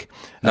this week.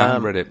 No, I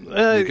haven't read it.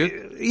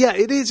 Good? Yeah,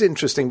 it is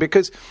interesting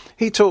because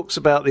he talks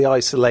about the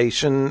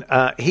isolation.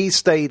 He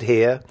stayed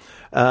here.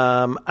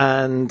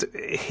 And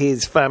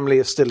his family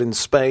are still in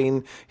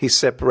Spain. He's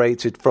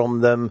separated from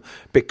them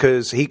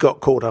because he got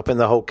caught up in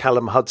the whole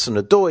Callum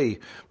Hudson-Odoi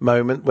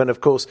moment when,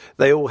 of course,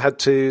 they all had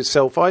to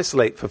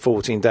self-isolate for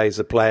 14 days,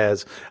 the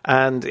players,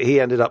 and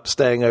he ended up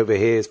staying over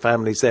here. His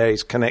family's there.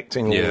 He's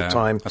connecting all the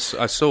time.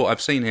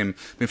 I've seen him,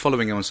 been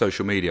following him on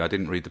social media. I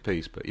didn't read the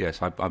piece, but yes,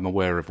 I'm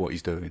aware of what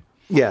he's doing.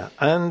 Yeah,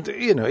 and,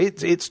 you know,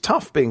 it's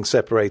tough being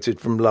separated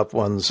from loved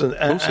ones. Of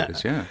course it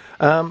is, yeah.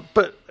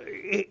 But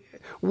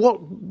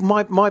what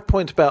my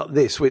point about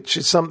this, which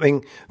is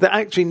something that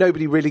actually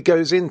nobody really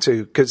goes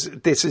into, because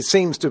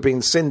seems to have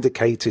been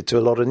syndicated to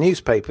a lot of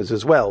newspapers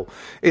as well,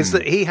 is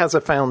that he has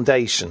a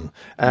foundation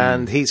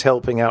and he's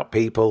helping out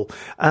people,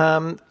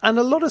 and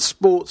a lot of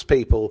sports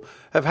people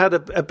have had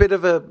a bit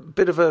of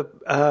a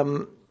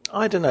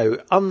I don't know,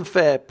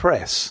 unfair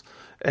press.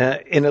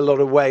 In a lot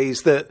of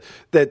ways that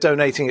they're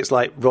donating. It's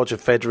like Roger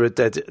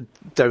Federer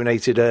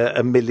donated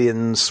a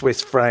million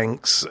Swiss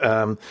francs.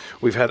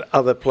 We've had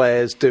other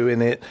players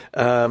doing it.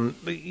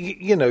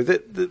 You know,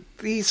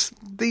 these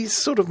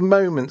sort of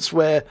moments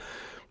where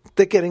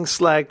they're getting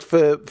slagged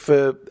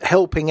for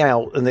helping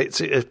out and it's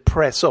a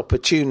press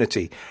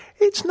opportunity.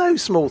 It's no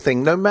small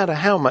thing, no matter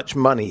how much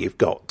money you've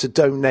got, to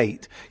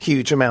donate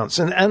huge amounts.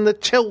 And the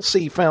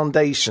Chelsea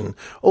Foundation,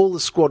 all the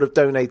squad have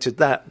donated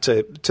that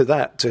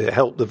to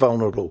help the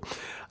vulnerable.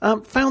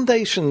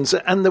 Foundations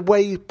and the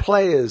way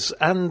players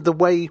and the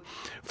way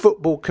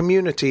football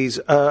communities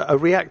are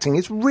reacting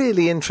is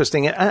really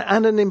interesting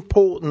and an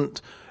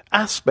important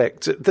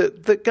aspect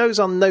that goes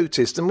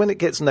unnoticed. And when it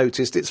gets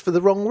noticed, it's for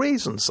the wrong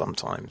reasons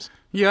sometimes.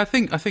 Yeah, I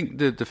think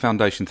the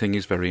foundation thing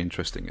is very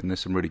interesting, and there's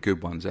some really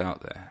good ones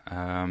out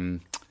there.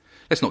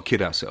 let's not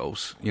kid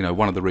ourselves.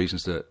 One of the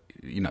reasons that,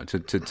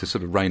 to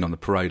sort of rain on the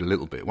parade a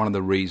little bit, one of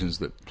the reasons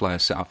that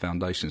players set up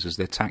foundations is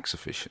they're tax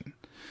efficient.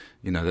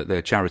 That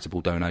they're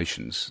charitable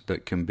donations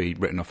that can be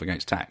written off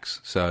against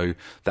tax. So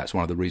that's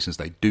one of the reasons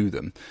they do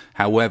them.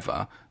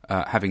 However,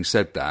 having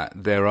said that,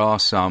 there are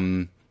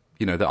some,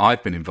 that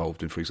I've been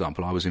involved in. For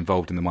example, I was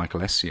involved in the Michael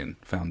Essien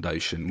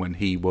Foundation when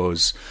he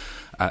was,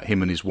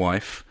 him and his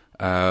wife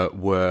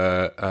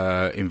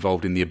were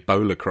involved in the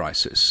Ebola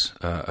crisis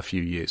a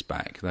few years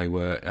back. They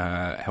were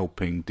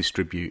helping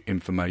distribute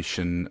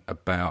information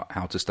about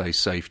how to stay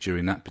safe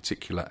during that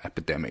particular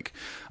epidemic,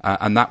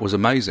 and that was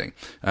amazing.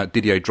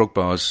 Didier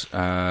Drogba's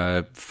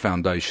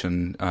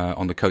foundation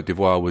on the Côte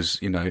d'Ivoire was,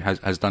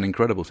 has done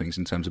incredible things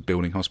in terms of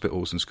building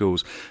hospitals and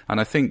schools. And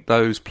I think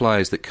those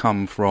players that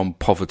come from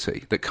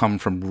poverty, that come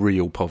from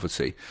real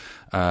poverty,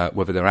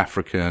 whether they're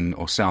African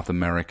or South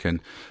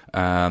American,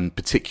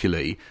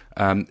 particularly,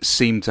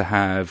 seem to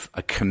have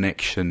a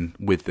connection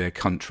with their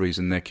countries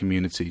and their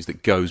communities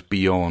that goes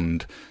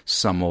beyond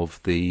some of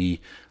the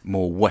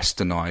more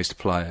westernised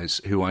players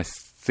who I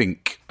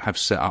think have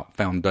set up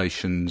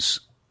foundations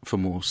for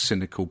more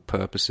cynical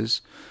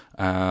purposes.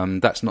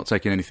 That's not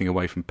taking anything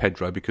away from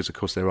Pedro, because of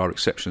course there are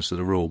exceptions to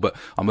the rule, but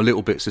I'm a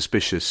little bit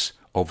suspicious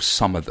of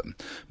some of them.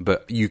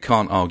 But you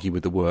can't argue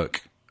with the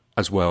work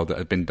as well that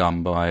had been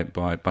done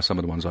by some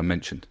of the ones I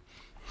mentioned.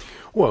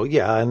 Well,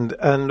 yeah,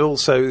 and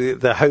also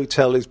the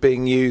hotel is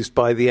being used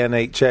by the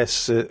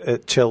NHS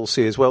at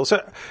Chelsea as well.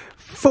 So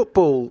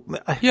football...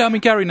 Yeah, I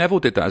mean, Gary Neville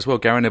did that as well.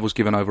 Gary Neville's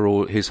given over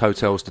all his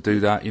hotels to do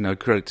that.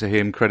 Credit to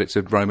him, credit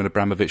to Roman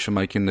Abramovich for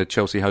making the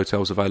Chelsea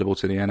hotels available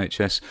to the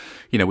NHS.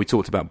 We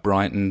talked about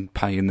Brighton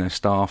paying their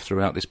staff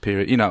throughout this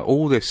period.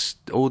 All this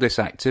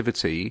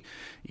activity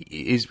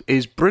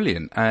is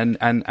brilliant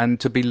and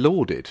to be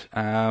lauded.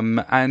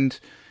 The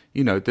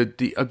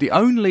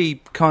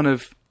only kind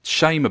of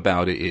shame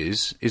about it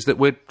is that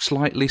we're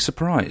slightly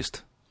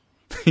surprised.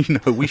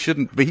 We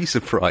shouldn't be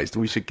surprised.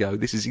 We should go,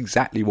 this is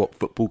exactly what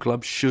football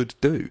clubs should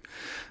do.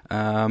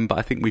 But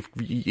I think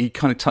he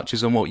kind of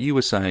touches on what you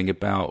were saying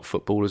about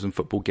footballers and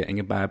football getting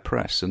a bad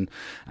press. And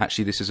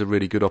actually, this is a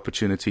really good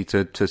opportunity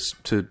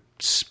to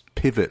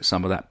pivot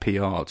some of that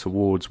PR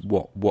towards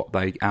what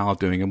they are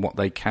doing and what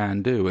they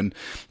can do. And,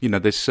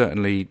 there's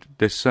certainly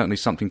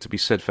something to be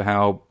said for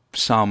how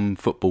some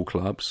football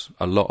clubs,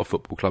 a lot of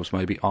football clubs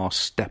maybe, are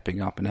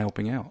stepping up and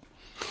helping out.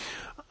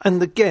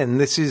 And again,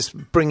 this is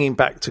bringing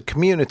back to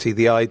community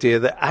the idea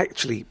that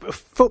actually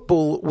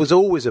football was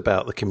always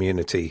about the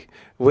community.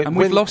 And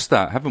we've lost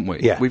that, haven't we?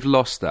 Yeah. We've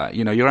lost that.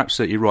 You're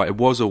absolutely right. It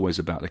was always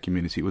about the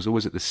community. It was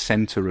always at the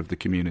centre of the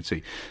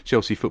community.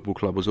 Chelsea Football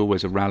Club was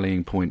always a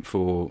rallying point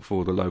for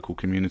the local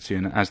community.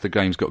 And as the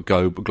game's got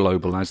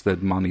global, as the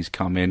money's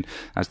come in,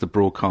 as the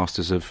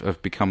broadcasters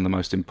have become the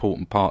most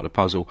important part of the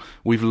puzzle,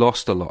 we've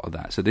lost a lot of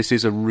that. So this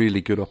is a really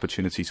good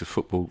opportunity for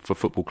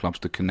football clubs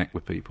to connect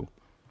with people.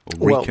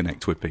 Or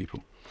reconnect with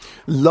people.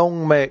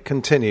 Long may it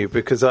continue,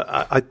 because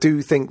I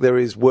do think there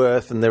is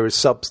worth and there is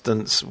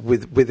substance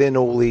within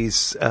all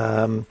these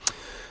ways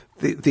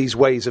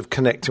of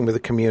connecting with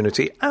the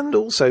community, and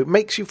also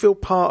makes you feel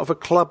part of a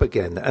club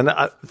again. And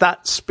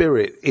that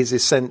spirit is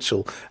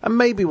essential. And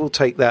maybe we'll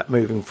take that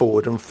moving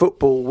forward, and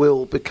football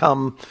will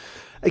become,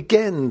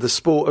 again, the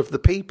sport of the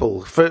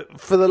people.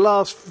 For the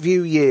last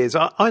few years,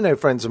 I know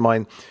friends of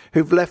mine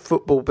who've left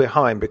football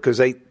behind because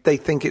they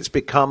think it's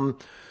become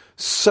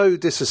so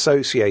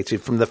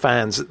disassociated from the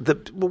fans.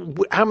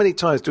 How many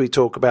times do we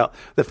talk about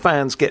the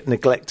fans get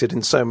neglected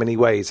in so many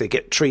ways? They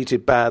get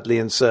treated badly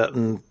in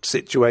certain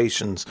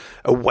situations.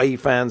 Away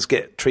fans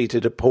get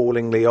treated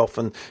appallingly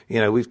often.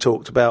 We've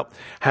talked about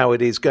how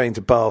it is going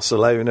to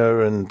Barcelona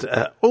and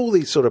all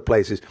these sort of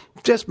places.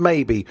 Just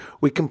maybe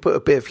we can put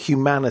a bit of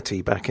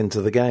humanity back into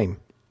the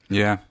game.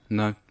 Yeah,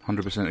 no,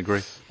 100%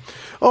 agree.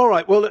 All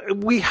right, well,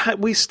 we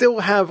still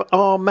have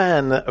our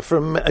man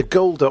from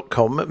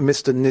Goal.com,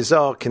 Mr.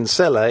 Nizar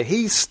Kinsella.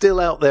 He's still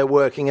out there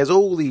working, as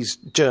all these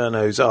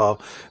journos are.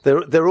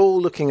 They're all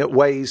looking at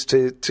ways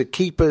to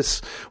keep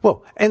us,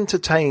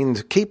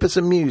 entertained, keep us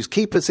amused,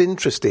 keep us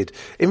interested,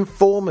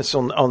 inform us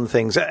on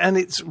things. And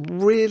it's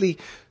really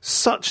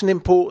such an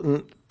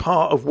important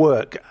part of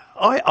work.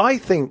 I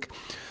think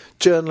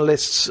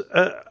journalists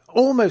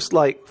almost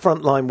like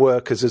frontline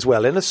workers as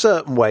well, in a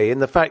certain way, in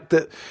the fact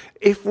that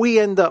if we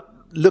end up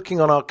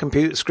looking on our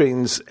computer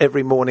screens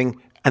every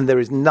morning and there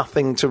is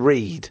nothing to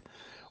read,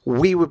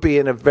 we would be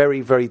in a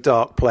very, very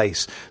dark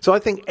place. So I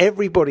think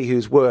everybody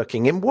who's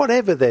working in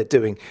whatever they're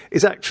doing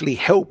is actually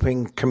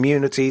helping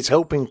communities,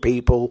 helping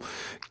people,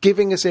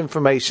 giving us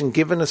information,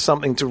 giving us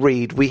something to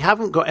read. We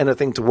haven't got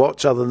anything to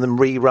watch other than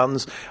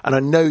reruns, and I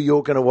know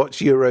you're going to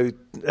watch Euro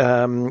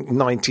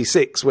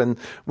 96 when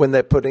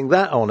they're putting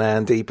that on,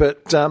 Andy.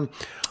 But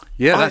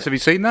yeah, have you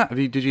seen that?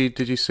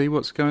 Did you see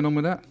what's going on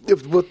with that?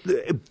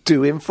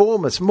 Do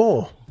inform us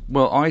more.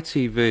 Well,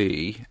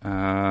 ITV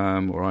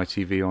or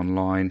ITV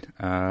Online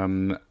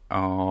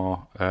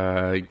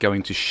are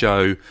going to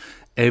show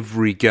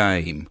every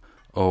game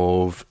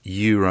of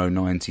Euro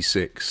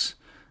 96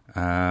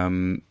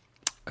 from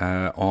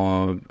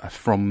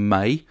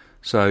May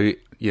So,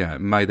 yeah,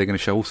 May they're going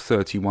to show all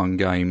 31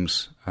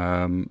 games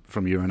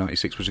from Euro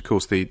 96, which, of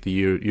course, the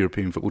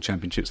European Football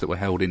Championships that were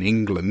held in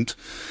England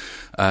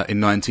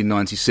in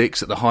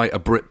 1996 at the height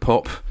of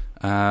Britpop,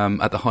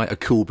 at the height of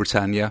Cool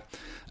Britannia.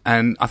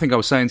 And I think I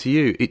was saying to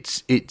you,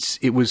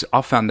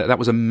 I found that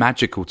was a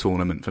magical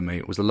tournament for me.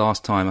 It was the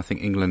last time I think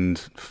the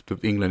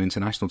England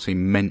international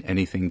team meant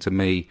anything to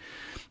me.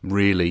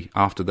 Really,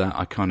 after that,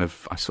 I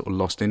sort of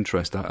lost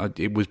interest.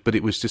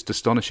 It was just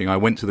astonishing. I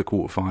went to the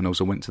quarterfinals,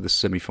 I went to the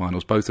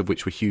semi-finals, both of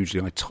which were hugely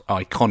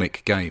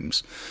iconic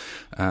games,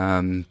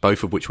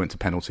 both of which went to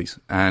penalties,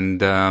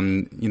 and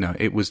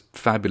it was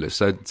fabulous.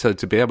 So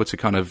to be able to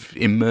kind of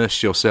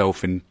immerse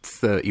yourself in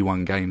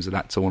 31 games of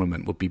that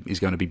tournament is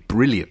going to be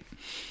brilliant.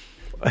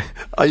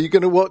 Are you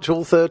going to watch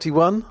all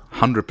 31?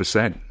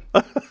 100%.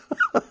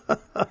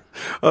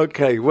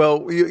 Okay,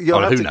 well,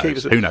 you'll have to keep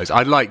us... Who knows?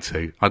 I'd like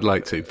to,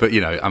 but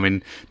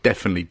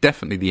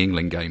definitely the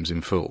England games in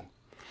full.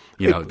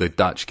 The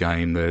Dutch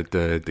game,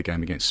 the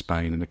game against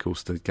Spain, and of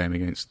course the game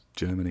against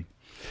Germany.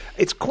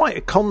 It's quite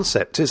a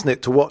concept, isn't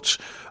it, to watch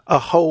a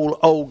whole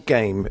old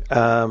game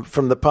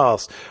from the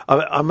past.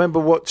 I remember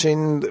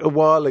watching a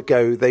while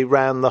ago, they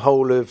ran the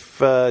whole of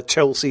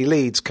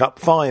Chelsea-Leeds Cup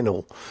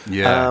final.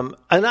 Yeah.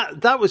 And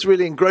that was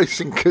really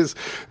engrossing because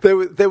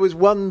there was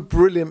one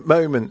brilliant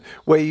moment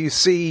where you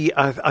see,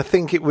 I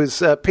think it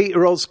was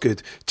Peter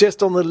Osgood,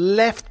 just on the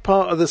left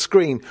part of the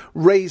screen,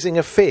 raising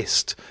a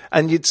fist.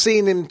 And you'd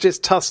seen him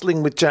just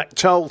tussling with Jack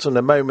Charlton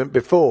a moment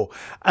before.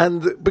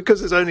 And because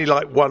there's only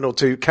like one or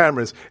two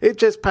cameras, it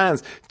just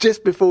pans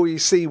just before you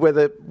see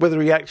whether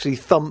he actually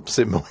thumps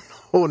him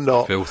or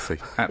not. Filthy,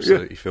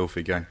 absolutely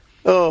filthy game.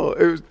 Oh,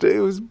 it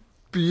was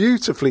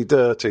beautifully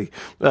dirty.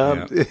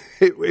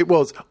 It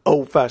was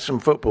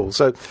old-fashioned football.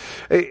 So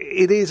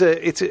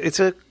it's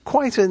a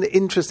quite an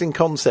interesting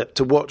concept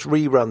to watch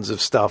reruns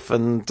of stuff.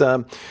 And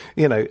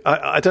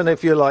I don't know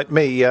if you're like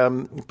me,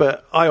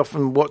 but I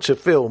often watch a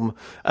film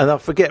and I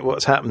forget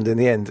what's happened in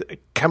the end.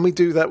 Can we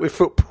do that with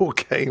football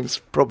games?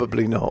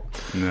 Probably not.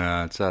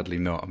 No, sadly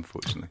not,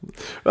 unfortunately.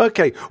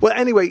 Okay. Well,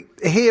 anyway,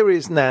 here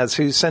is Naz,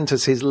 who sent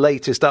us his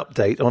latest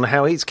update on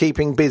how he's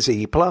keeping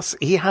busy. Plus,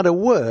 he had a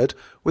word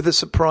with a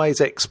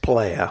surprise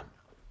ex-player.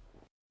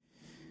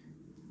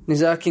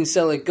 Nizar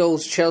Kinsella,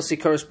 Goals Chelsea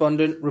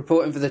correspondent,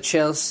 reporting for the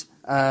Chelsea.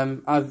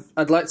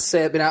 I'd like to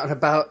say I've been out and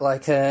about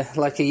like I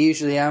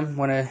usually am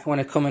when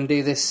I come and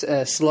do this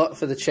slot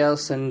for the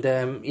Chelsea, and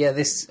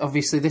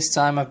this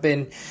time I've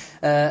been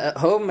at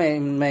home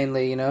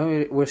mainly.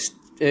 We're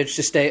urged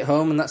to stay at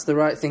home, and that's the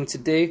right thing to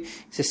do.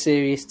 It's a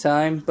serious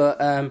time,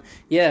 but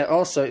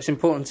also it's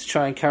important to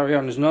try and carry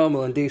on as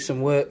normal and do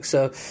some work.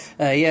 So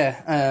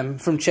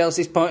from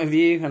Chelsea's point of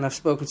view, and I've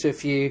spoken to a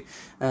few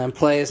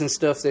players and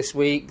stuff this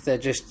week, they're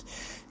just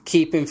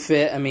keeping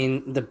fit. I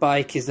mean, the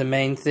bike is the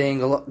main thing.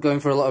 Going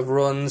for a lot of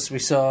runs. We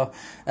saw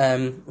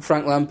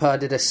Frank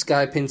Lampard did a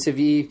Skype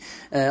interview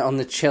on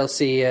the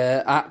Chelsea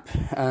app,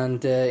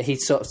 and he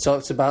sort of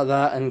talked about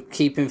that and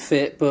keeping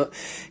fit. But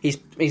he's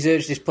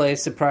urged his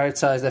players to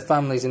prioritise their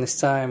families in this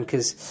time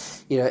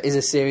because it is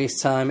a serious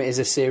time. It is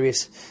a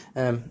serious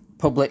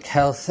public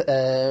health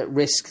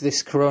risk,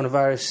 this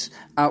coronavirus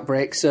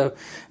outbreak. So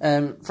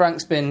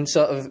Frank's been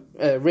sort of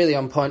really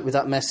on point with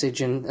that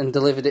message and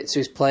delivered it to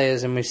his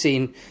players, and we've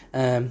seen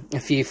a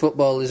few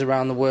footballers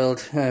around the world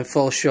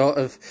fall short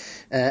of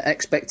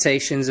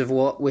expectations of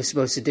what we're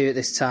supposed to do at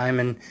this time,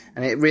 and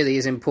it really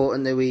is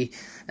important that we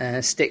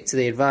stick to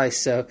the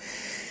advice. So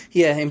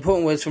yeah,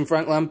 important words from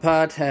Frank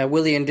Lampard.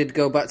 Willian did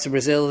go back to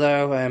Brazil,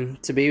 though,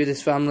 to be with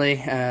his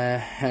family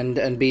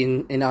and be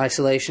in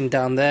isolation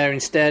down there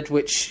instead,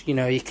 which,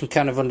 you can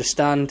kind of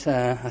understand.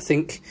 I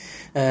think,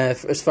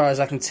 as far as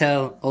I can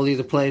tell, all the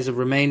other players have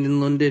remained in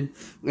London.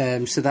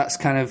 So that's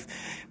kind of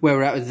where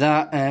we're at with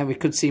that. We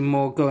could see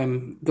more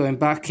going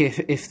back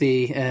if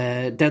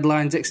the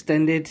deadline's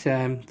extended.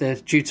 They're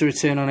due to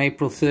return on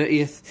April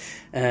 30th.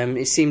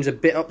 It seems a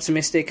bit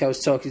optimistic. I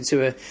was talking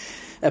to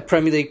a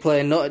Premier League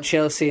player not at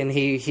Chelsea, and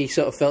he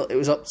sort of felt it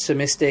was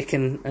optimistic,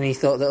 and he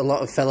thought that a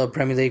lot of fellow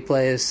Premier League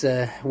players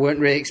weren't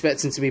really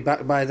expecting to be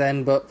back by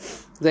then, but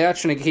they are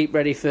trying to keep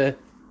ready for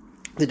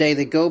the day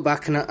they go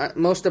back, and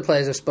most of the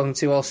players I've spoken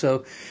to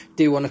also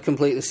do want to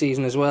complete the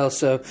season as well.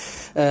 So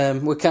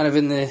we're kind of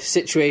in the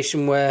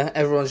situation where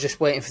everyone's just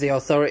waiting for the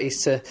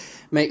authorities to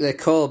make their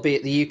call, be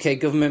it the UK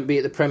government, be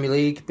it the Premier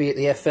League, be it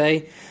the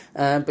FA.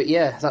 But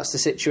yeah, that's the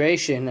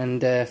situation.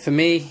 And for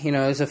me,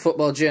 as a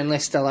football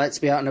journalist, I like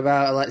to be out and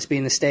about. I like to be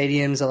in the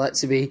stadiums. I like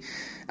to be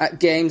at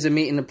games and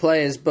meeting the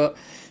players. But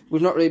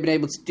we've not really been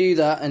able to do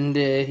that. And,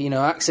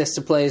 access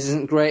to players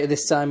isn't great at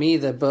this time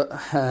either. But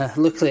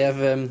luckily,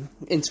 I've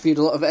interviewed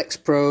a lot of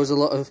ex-pros, a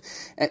lot of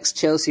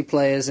ex-Chelsea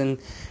players, and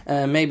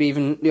maybe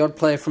even the odd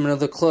player from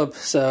another club.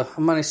 So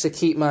I managed to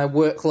keep my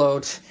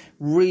workload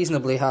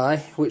reasonably high,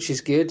 which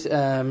is good.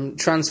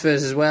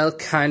 Transfers as well,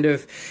 kind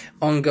of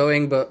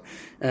ongoing, but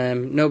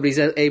nobody's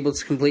able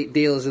to complete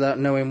deals without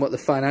knowing what the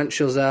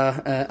financials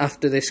are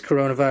after this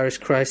coronavirus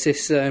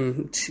crisis.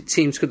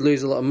 Teams could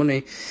lose a lot of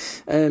money.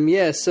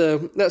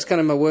 So that's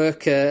kind of my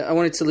work. I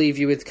wanted to leave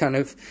you with kind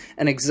of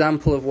an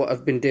example of what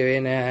I've been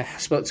doing. I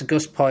spoke to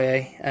Gus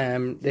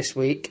Poyet this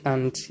week,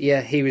 and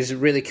he was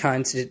really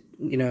kind to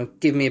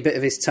give me a bit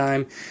of his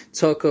time,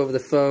 talk over the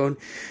phone,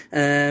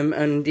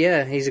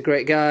 he's a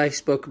great guy.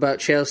 Spoke about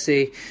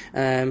Chelsea,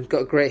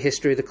 got a great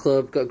history of the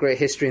club, got a great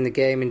history in the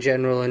game in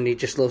general, and he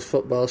just loves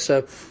football.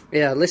 So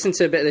listen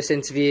to a bit of this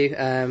interview.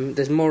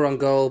 There's more on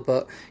goal,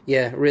 but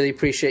really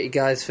appreciate you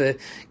guys for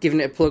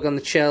giving it a plug on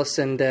the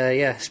Chelsea, and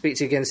speak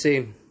to you again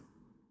soon.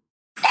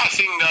 I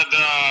think that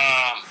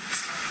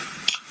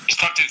it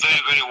started very,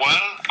 very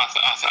well. I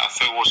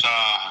thought it was a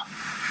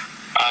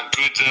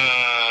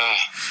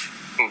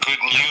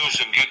good news,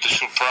 a good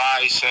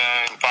surprise,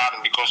 in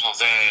part because of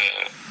the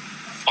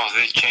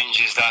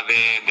changes that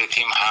the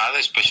team had,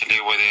 especially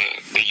with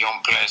the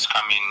young players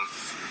coming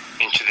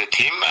into the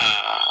team.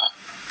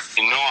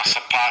 As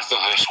a part of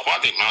the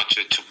squad,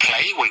 to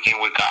play week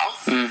in, week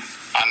out.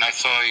 And I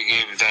thought it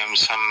gave them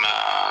some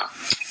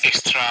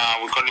extra,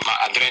 we call it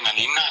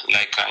adrenaline,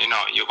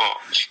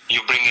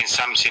 you bring in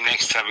something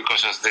extra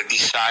because of the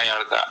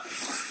desire that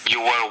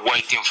you were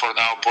waiting for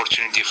the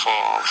opportunity for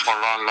a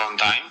long, long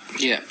time.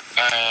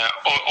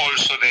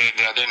 Also the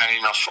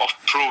adrenaline of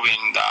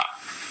proving that,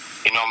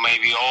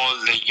 maybe all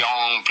the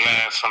young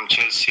players from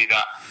Chelsea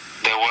that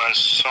they were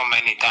so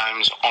many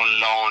times on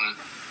loan,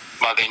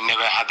 but they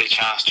never had the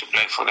chance to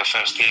play for the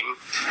first team.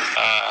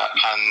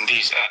 And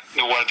these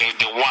were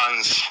the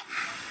ones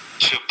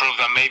to prove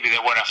that maybe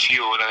there were a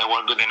few that they were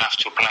good enough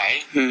to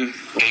play.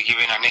 They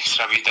giving an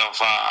extra bit of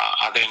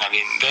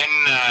adrenaline. Then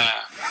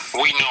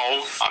we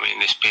know,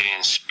 the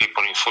experienced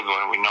people in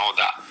football, we know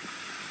that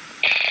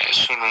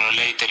sooner or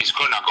later it's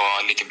going to go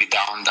a little bit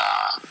down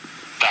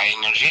the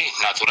energy,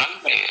 natural.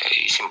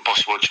 It's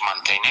impossible to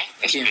maintain it,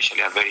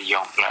 especially a very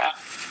young player.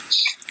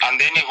 And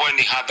then when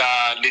he had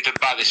a little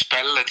bad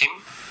spell at him,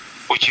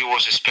 which he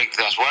was expected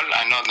as well.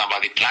 I know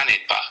nobody planned it,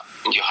 but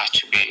you have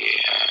to be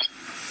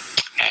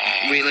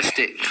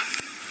realistic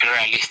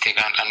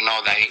and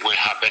know that it will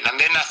happen. And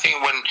then I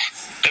think when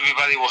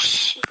everybody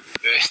was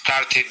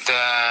started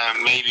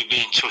maybe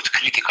being too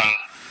critical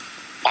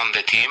on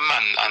the team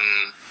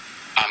and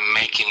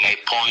making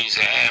points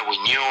there, we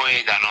knew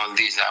it and all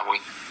this that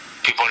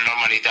people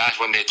normally does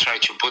when they try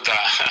to put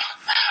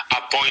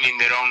a point in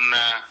their own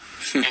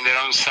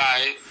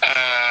side.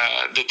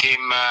 The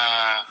team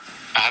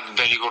had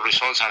very good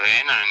results at the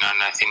end,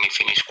 and I think it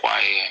finished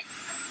quite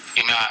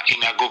in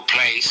a good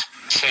place.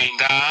 Saying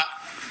that,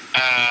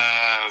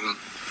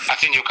 I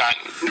think you can,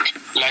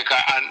 like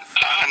a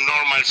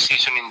normal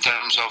season in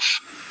terms of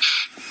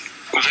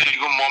very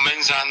good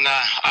moments and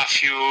a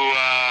few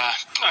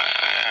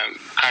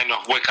kind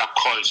of wake-up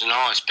calls,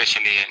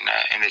 especially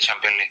in the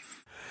Champions League.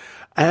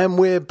 And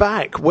we're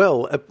back.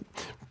 Well, a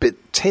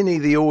bit tinny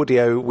the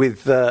audio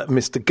with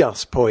Mr.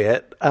 Gus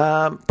Poyet,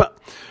 but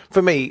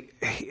for me,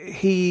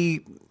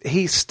 he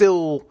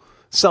still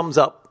sums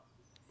up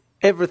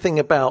everything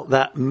about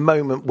that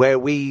moment where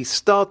we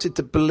started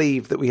to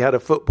believe that we had a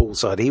football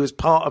side. He was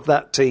part of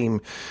that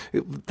team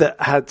that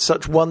had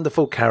such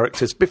wonderful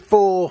characters.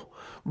 Before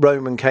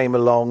Roman came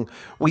along,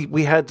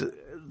 we had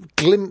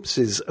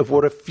glimpses of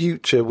what a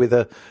future with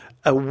a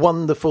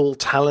wonderful,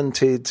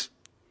 talented,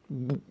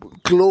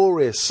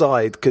 glorious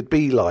side could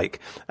be like.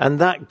 And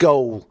that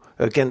goal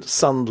against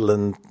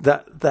Sunderland,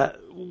 that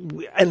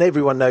and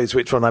everyone knows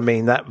which one I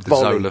mean, that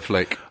volley. Zola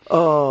flick.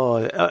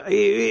 Oh,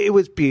 it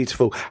was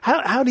beautiful.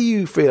 How do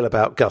you feel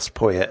about Gus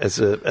Poyet as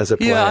a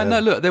player? Yeah, I know.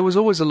 Look, there was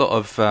always a lot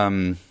of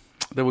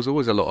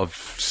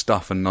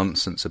stuff and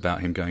nonsense about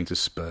him going to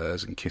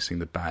Spurs and kissing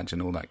the badge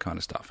and all that kind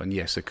of stuff. And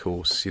yes, of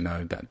course,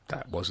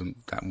 that wasn't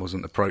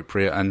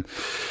appropriate. And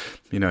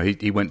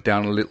he went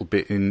down a little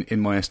bit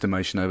in my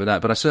estimation over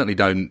that. But I certainly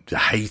don't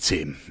hate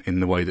him in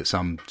the way that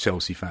some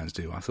Chelsea fans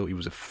do. I thought he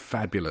was a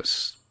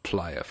fabulous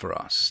player for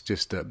us,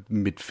 just a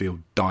midfield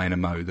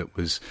dynamo that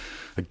was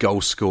a goal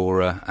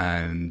scorer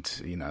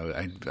and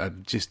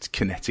just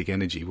kinetic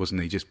energy, wasn't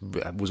he? Just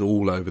was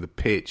all over the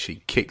pitch.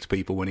 He kicked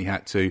people when he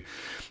had to. He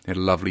had a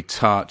lovely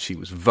touch. He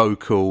was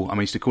vocal. I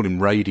used to call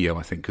him Radio,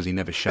 I think, because he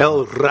never shouted.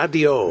 El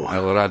Radio.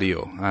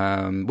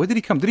 Where did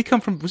he come? Did he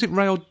come from? Was it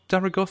Real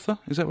Zaragoza?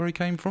 Is that where he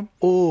came from?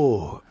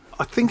 Oh,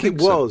 I think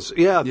it was. So.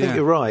 Yeah, I think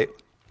you're right.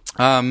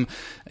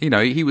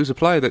 He was a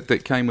player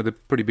that came with a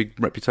pretty big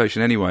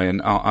reputation anyway,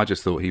 and I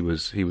just thought he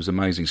was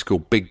amazing.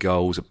 Scored big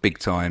goals at big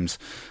times,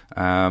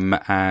 and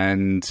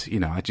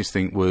I just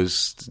think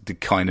was the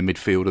kind of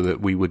midfielder that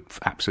we would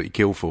absolutely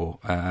kill for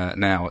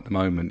now at the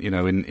moment.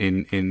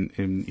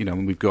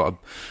 When we've got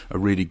a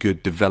really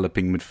good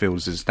developing midfield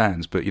as it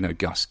stands, but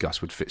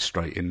Gus would fit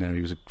straight in there.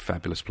 He was a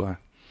fabulous player.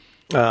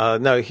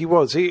 No, he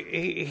was.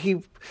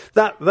 He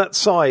that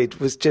side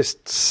was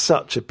just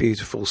such a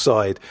beautiful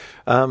side.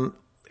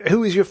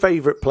 Who is your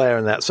favourite player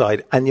in that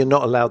side? And you're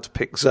not allowed to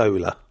pick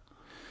Zola.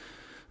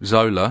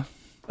 Zola?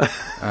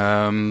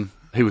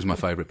 He was my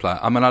favourite player.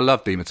 I mean, I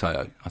love Di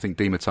Matteo. I think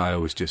Di Matteo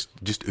was just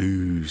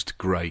oozed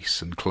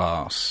grace and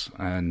class,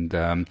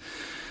 and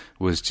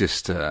was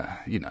just a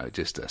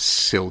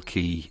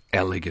silky,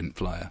 elegant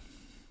player.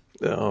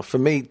 Oh, for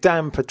me,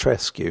 Dan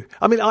Petrescu.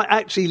 I mean, I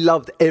actually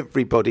loved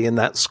everybody in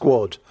that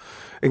squad,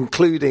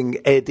 including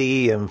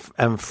Eddie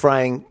and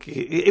Frank.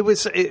 It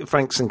was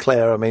Frank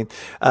Sinclair. I mean,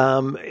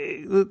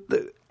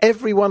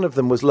 every one of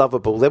them was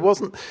lovable. There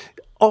wasn't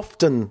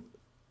often.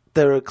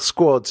 There are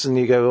squads and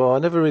you go, oh, I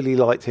never really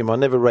liked him, I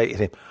never rated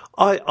him.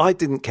 I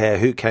didn't care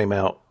who came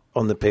out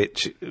on the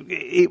pitch.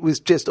 It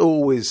was just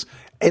always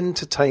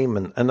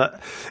entertainment. And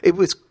it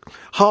was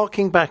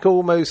harking back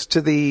almost to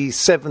the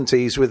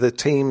 70s with the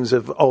teams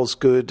of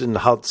Osgood and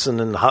Hudson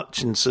and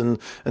Hutchinson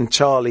and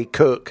Charlie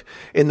Cook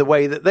in the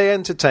way that they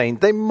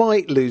entertained. They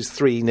might lose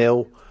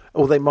 3-0.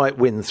 Or they might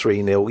win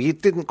 3-0. You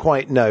didn't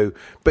quite know,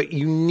 but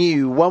you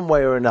knew one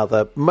way or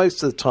another.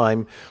 Most of the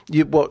time,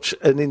 you'd watch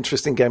an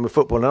interesting game of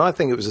football, and I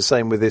think it was the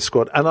same with this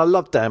squad. And I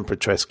love Dan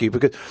Petrescu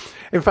because,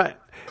 in fact,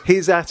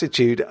 his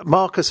attitude,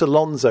 Marcus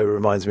Alonso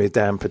reminds me of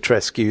Dan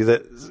Petrescu,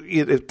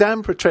 that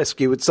Dan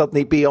Petrescu would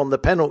suddenly be on the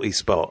penalty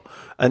spot,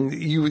 and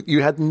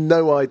you had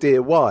no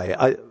idea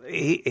why.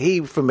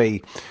 He, for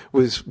me,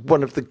 was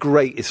one of the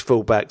greatest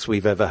fullbacks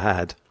we've ever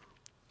had.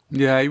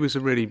 Yeah, he was a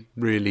really,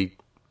 really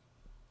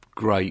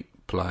great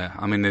player.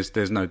 I mean,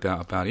 there's no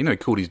doubt about it. You know, he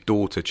called his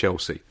daughter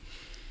Chelsea.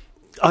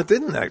 I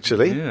didn't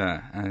actually.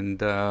 Yeah, and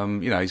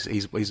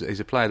he's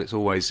a player that's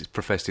always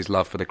professed his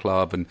love for the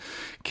club and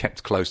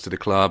kept close to the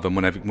club, and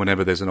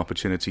whenever there's an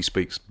opportunity,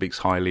 speaks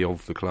highly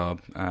of the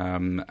club.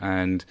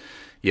 And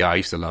yeah, I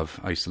used to love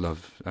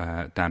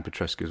Dan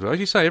Petrescu as well. As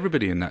you say,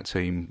 everybody in that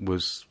team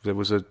there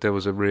was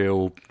a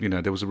real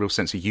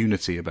sense of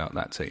unity about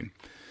that team.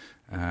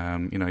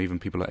 Even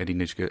people like Eddie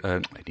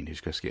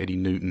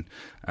Newton,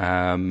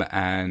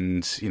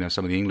 and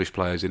some of the English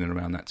players in and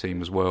around that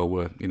team as well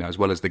were, as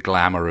well as the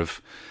glamour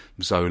of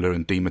Zola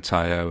and Di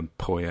Matteo and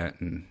Poyet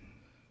and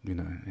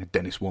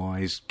Dennis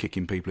Wise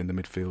kicking people in the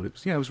midfield.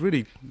 It was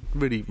really,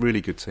 really,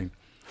 really good team.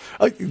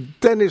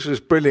 Dennis was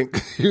brilliant.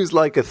 He was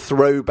like a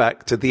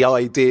throwback to the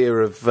idea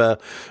of a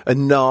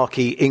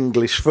narky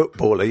English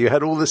footballer. You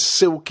had all the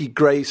silky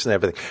grace and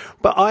everything,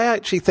 but I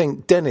actually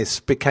think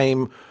Dennis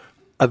became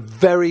a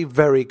very,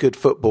 very good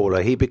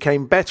footballer. He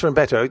became better and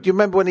better. Do you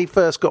remember when he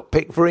first got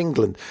picked for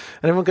England?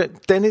 And everyone go,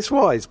 Dennis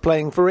Wise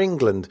playing for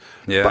England.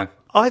 Yeah. But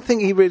I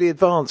think he really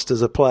advanced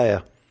as a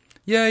player.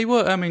 Yeah, he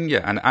was. I mean,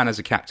 yeah, and as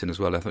a captain as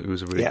well. I thought he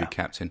was a really good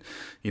captain.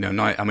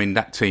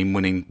 That team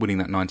winning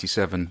that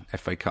 97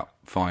 FA Cup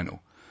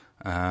final.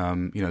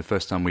 The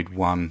first time we'd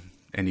won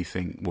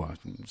anything, well,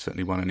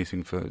 certainly won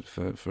anything for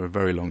a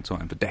very long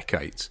time, for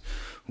decades,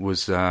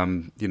 was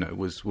an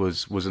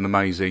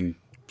amazing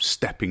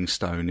stepping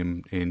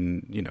stone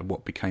in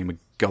what became a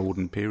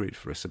golden period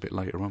for us a bit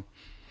later on.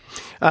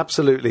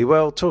 Absolutely.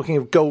 Well, talking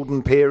of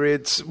golden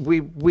periods,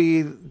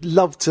 we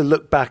love to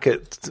look back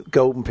at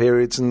golden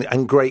periods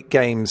and great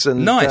games.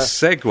 And nice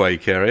segue,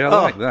 Kerry. I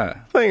like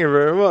that. Thank you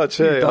very much.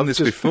 You've done this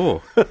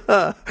before.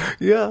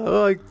 Yeah,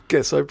 I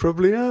guess I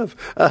probably have.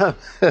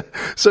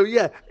 So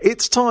yeah,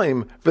 it's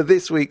time for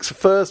this week's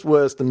first,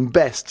 worst and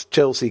best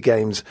Chelsea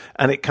games,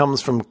 and it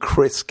comes from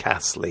Chris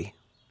Castley.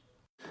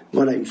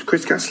 My name's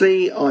Chris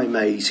Castley. I'm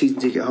a season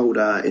ticket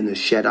holder in the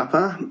Shed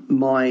Upper.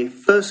 My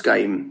first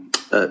game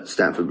at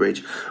Stamford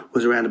Bridge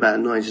was around about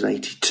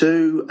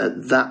 1982.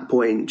 At that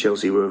point,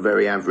 Chelsea were a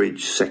very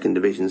average second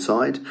division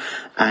side.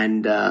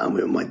 And I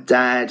went with my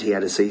dad. He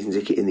had a season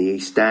ticket in the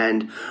East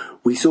Stand.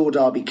 We saw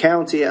Derby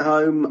County at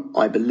home.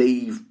 I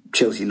believe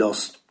Chelsea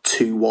lost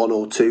 2-1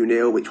 or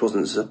 2-0, which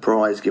wasn't a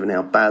surprise given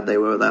how bad they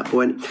were at that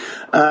point.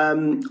 I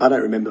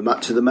don't remember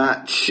much of the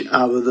match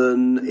other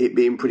than it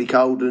being pretty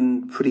cold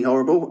and pretty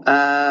horrible.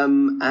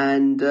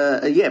 Probably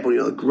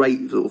not a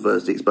great sort of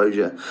first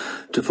exposure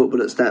to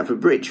football at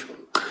Stamford Bridge.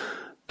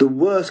 The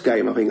worst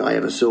game I think I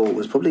ever saw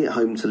was probably at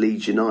home to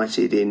Leeds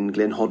United in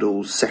Glenn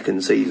Hoddle's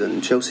second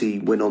season. Chelsea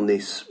went on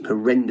this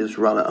horrendous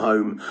run at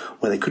home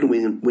where they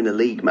couldn't win a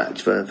league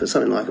match for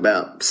something like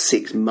about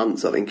 6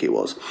 months, I think it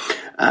was.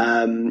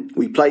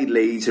 We played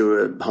Leeds, who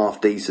were a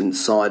half-decent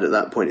side at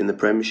that point in the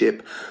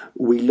Premiership.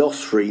 We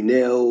lost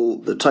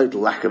 3-0. The total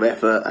lack of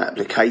effort,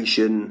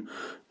 application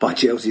by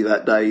Chelsea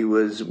that day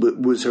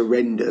was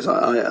horrendous.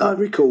 I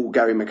recall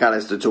Gary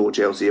McAllister tore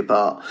Chelsea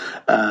apart,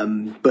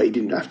 but he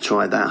didn't have to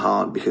try that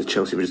hard because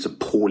Chelsea were just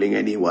appalling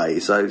anyway.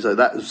 So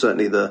that was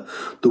certainly the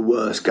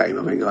worst game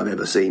I think I've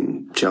ever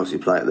seen Chelsea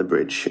play at the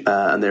Bridge,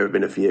 and there have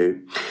been a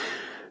few.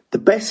 The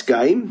best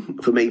game,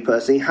 for me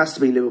personally, has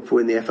to be Liverpool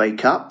in the FA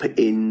Cup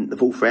in the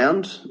fourth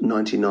round,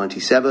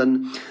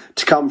 1997.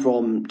 To come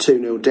from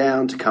 2-0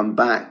 down, to come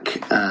back,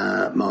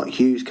 Mark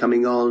Hughes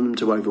coming on,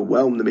 to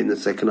overwhelm them in the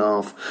second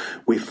half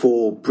with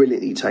 4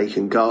 brilliantly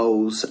taken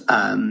goals.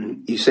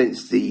 You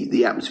sense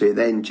the atmosphere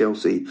then,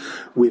 Chelsea,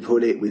 with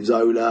Hullet, with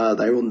Zola.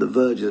 They were on the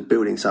verge of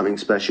building something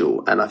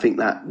special. And I think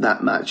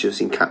that match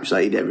just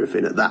encapsulated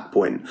everything at that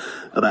point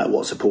about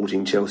what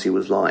supporting Chelsea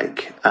was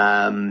like.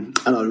 And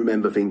I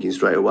remember thinking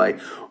straight away,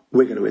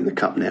 we're going to win the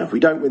cup now. If we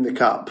don't win the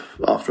cup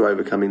after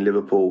overcoming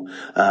Liverpool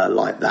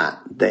like that,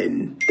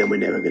 then we're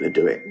never going to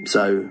do it.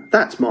 So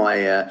that's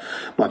my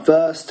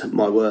first,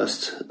 my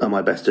worst, and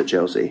my best at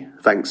Chelsea.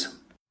 Thanks.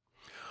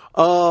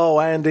 Oh,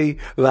 Andy,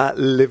 that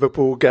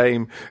Liverpool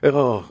game.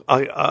 That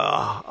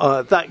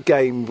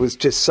game was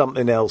just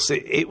something else.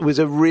 It was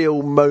a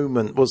real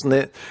moment, wasn't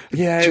it?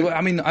 Yeah,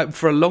 I mean,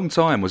 for a long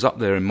time was up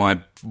there in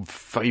my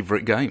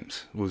favourite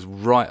games. Was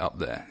right up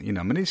there. You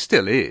know, I mean, it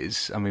still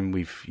is. I mean,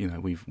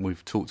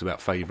 we've talked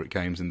about favourite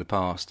games in the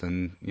past,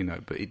 and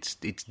but it's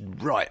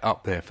right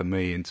up there for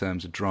me in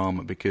terms of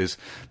drama, because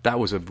that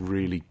was a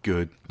really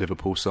good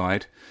Liverpool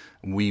side.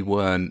 We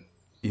weren't.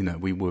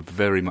 We were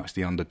very much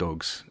the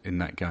underdogs in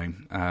that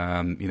game.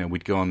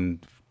 We'd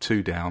gone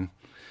 2 down,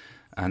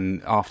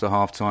 and after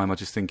half-time, I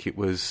just think it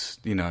was,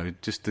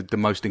 just the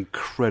most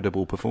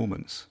incredible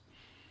performance.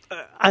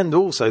 And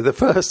also, the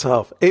first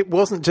half, it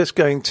wasn't just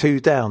going 2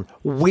 down.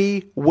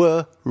 We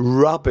were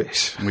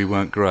rubbish. We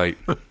weren't great.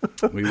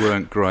 We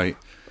weren't great.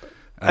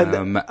 I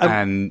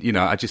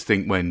just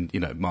think when,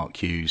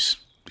 Mark Hughes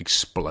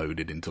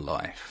exploded into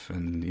life,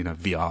 and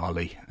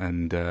Vialli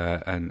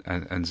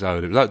and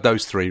Zola,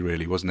 those three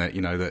really, wasn't it,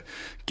 that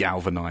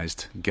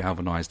galvanised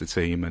the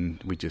team,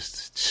 and we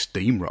just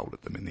steamrolled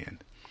at them in the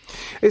end.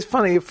 It's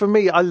funny, for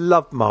me, I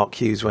loved Mark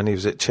Hughes when he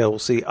was at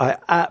Chelsea. I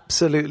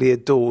absolutely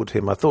adored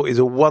him. I thought he was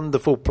a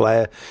wonderful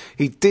player.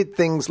 He did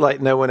things like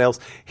no one else.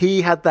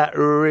 He had that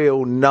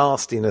real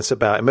nastiness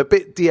about him, a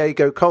bit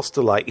Diego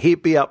Costa-like.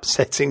 He'd be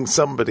upsetting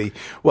somebody.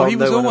 Well, he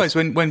was always,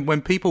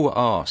 when people were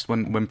asked,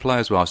 when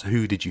players were asked,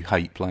 who did you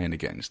hate playing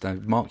against?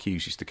 Mark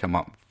Hughes used to come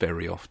up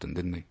very often,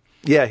 didn't he?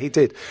 Yeah, he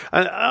did.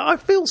 And I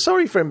feel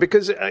sorry for him,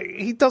 because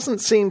he doesn't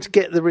seem to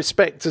get the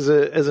respect as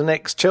an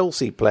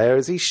ex-Chelsea player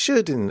as he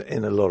should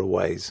in a lot of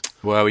ways.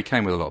 Well, he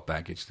came with a lot of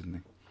baggage,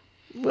 didn't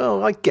he?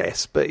 Well, I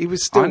guess, but he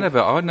was still...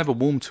 I never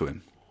warmed to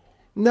him.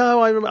 No,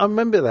 I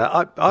remember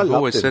that. I've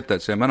always said that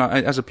to him. And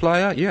as a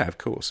player, yeah, of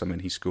course. I mean,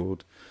 he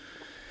scored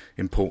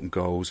important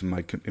goals and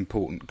made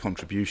important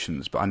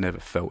contributions, but I never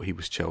felt he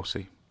was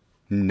Chelsea.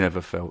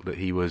 Never felt that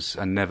he was,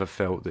 and never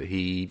felt that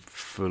he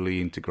fully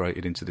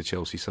integrated into the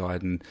Chelsea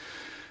side, and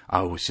I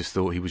always just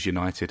thought he was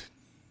United.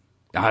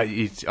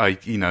 He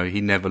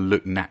never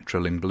looked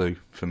natural in blue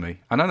for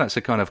me. I know that's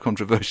a kind of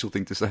controversial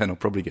thing to say, and I'll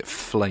probably get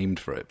flamed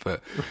for it,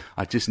 but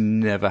I just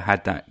never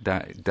had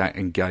that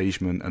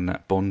engagement and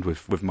that bond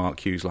with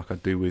Mark Hughes like I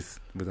do with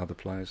other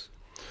players.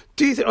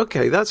 Do you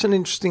okay, that's an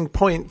interesting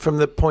point from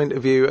the point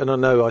of view, and I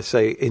know I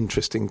say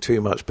interesting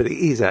too much, but it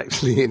is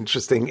actually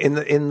interesting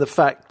in the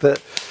fact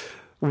that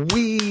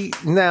we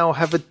now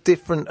have a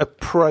different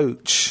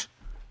approach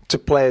to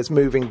players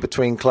moving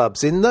between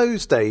clubs. In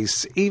those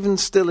days, even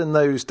still in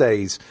those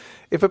days,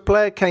 if a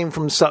player came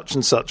from such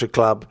and such a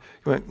club,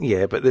 you went,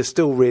 yeah, but they're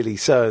still really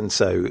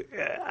so-and-so.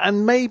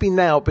 And maybe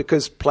now,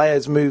 because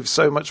players move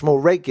so much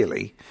more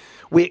regularly,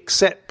 we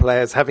accept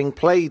players having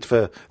played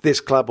for this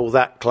club or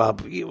that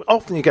club.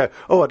 Often you go,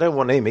 oh, I don't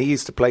want him, he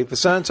used to play for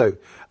so-and-so.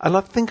 And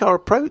I think our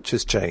approach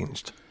has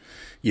changed.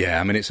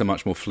 Yeah, I mean, it's a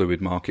much more fluid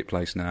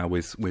marketplace now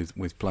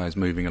with players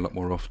moving a lot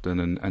more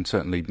often and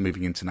certainly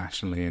moving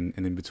internationally and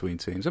in between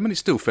teams. I mean, it's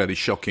still fairly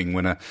shocking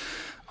when a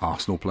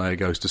Arsenal player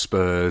goes to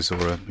Spurs,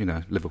 or a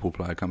Liverpool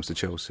player comes to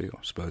Chelsea, or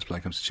Spurs player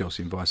comes to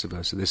Chelsea, and vice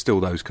versa. There's still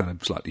those kind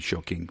of slightly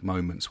shocking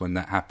moments when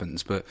that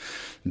happens, but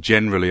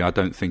generally I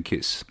don't think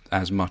it's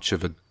as much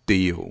of a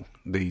deal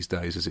these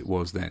days as it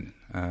was then.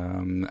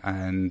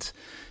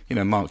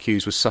 Mark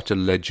Hughes was such a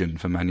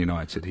legend for Man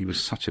United. He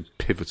was such a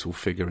pivotal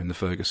figure in the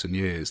Ferguson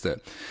years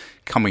that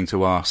coming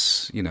to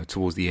us,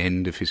 towards the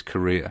end of his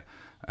career,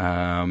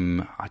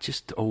 I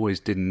just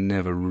always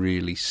never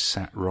really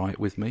sat right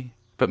with me.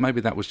 But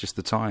maybe that was just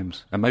the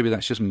times, and maybe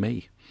that's just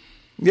me.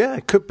 Yeah,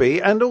 it could be.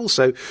 And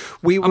also,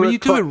 you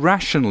do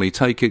irrationally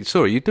take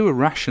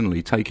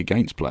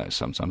against players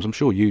sometimes. I'm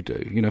sure you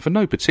do. For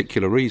no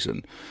particular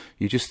reason.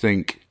 You just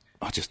think,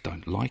 I just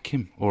don't like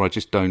him, or I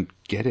just don't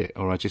get it,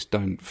 or I just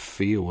don't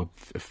feel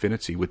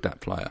affinity with that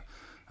player.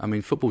 I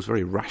mean, football's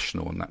very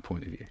rational on that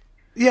point of view.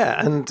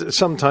 Yeah, and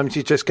sometimes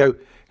you just go,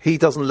 he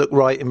doesn't look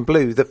right in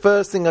blue. The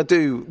first thing I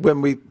do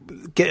when we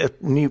get a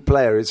new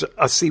player is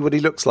I see what he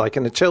looks like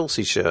in a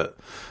Chelsea shirt.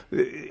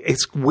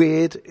 It's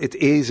weird, it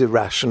is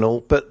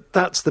irrational, but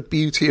that's the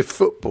beauty of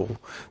football.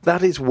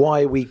 That is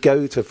why we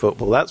go to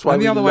football. That's why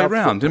we love football. And the other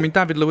way around, I mean,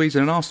 David Luiz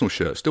in an Arsenal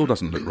shirt still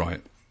doesn't look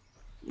right.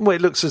 Well,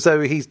 it looks as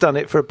though he's done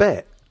it for a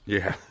bet.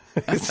 Yeah.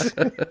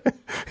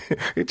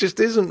 It just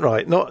isn't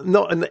right. Not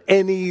on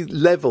any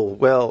level.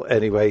 Well,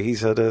 anyway,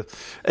 he's had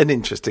an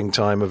interesting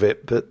time of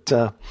it, but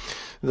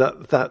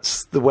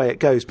that's the way it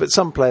goes. But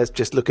some players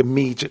just look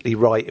immediately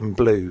right in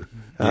blue.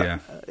 Yeah.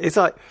 It's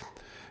like,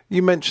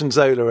 you mentioned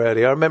Zola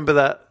earlier. I remember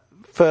that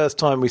first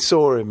time we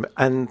saw him,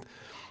 and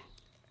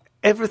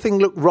everything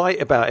looked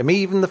right about him.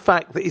 Even the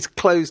fact that his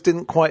clothes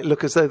didn't quite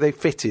look as though they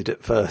fitted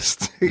at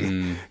first.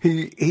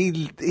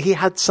 He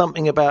had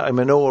something about him,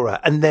 an aura,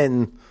 and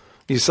then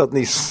you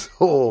suddenly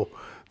saw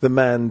the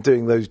man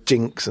doing those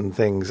jinks and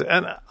things.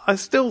 And I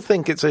still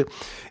think it's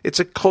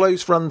a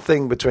close run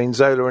thing between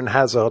Zola and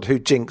Hazard, who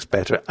jinks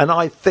better. And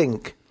I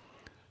think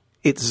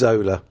it's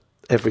Zola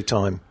every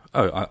time.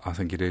 Oh, I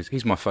think it is.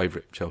 He's my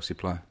favourite Chelsea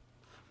player.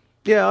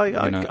 Yeah,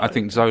 I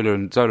think Zola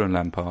and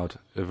Lampard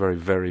are very,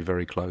 very,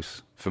 very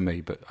close for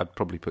me. But I'd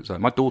probably put Zola.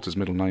 My daughter's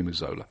middle name is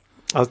Zola.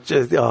 I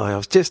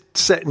was just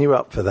setting you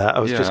up for that. I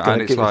was just going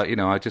to give. And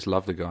it's I just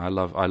love the guy.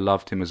 I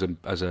loved him as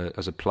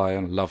a player,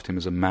 and I loved him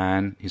as a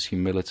man. His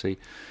humility,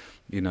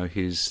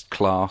 his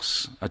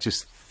class. I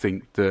just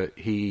think that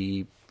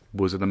he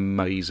was an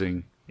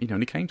amazing.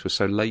 And he came to us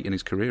so late in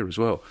his career as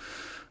well.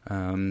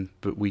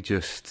 But we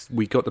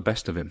got the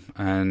best of him,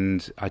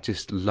 and I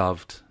just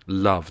loved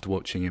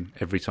watching him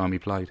every time he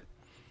played.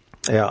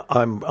 Yeah,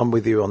 I'm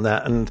with you on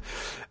that, and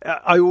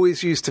I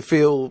always used to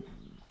feel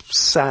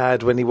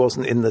sad when he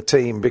wasn't in the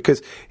team,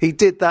 because he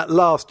did that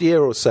last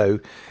year or so.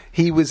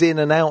 He was in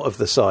and out of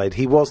the side.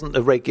 He wasn't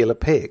a regular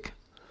pick,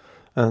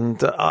 and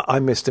I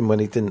missed him when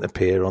he didn't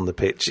appear on the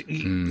pitch.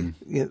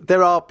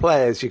 There are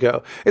players you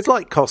go, it's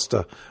like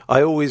Costa.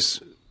 I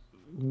always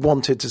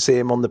wanted to see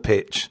him on the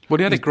pitch. Well,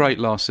 he had a great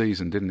last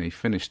season, didn't he?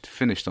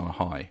 Finished on a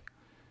high.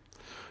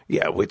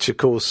 Yeah, which of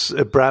course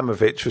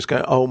Abramovich was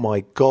going, oh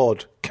my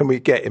God, can we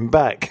get him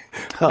back?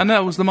 And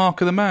that was the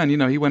mark of the man.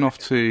 He went off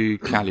to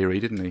Cagliari,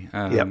 didn't he?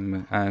 Yep.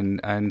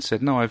 And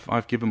said, no,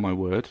 I've given my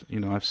word.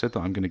 I've said that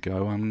I'm going to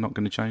go. I'm not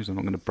going to change. I'm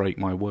not going to break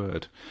my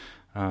word.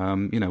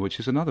 Which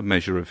is another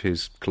measure of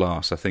his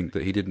class. I think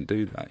that he didn't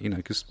do that.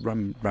 Because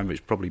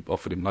Abramovich probably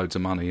offered him loads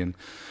of money, and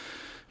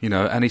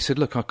and he said,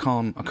 look, I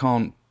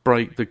can't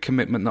break the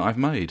commitment that I've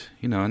made.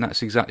 And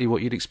that's exactly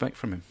what you'd expect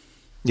from him.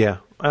 Yeah,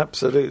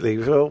 absolutely.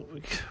 Well,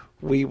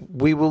 we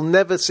will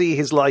never see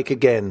his like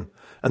again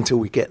until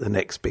we get the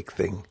next big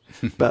thing.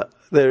 But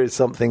there is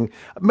something.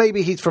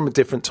 Maybe he's from a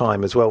different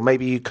time as well.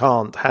 Maybe you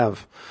can't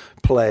have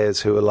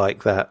players who are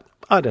like that.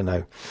 I don't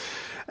know.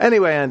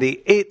 Anyway,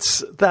 Andy,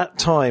 it's that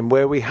time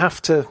where we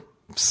have to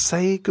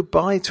say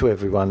goodbye to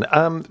everyone.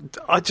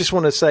 I just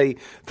want to say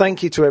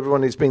thank you to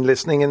everyone who's been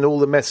listening and all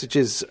the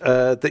messages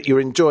that you're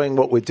enjoying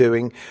what we're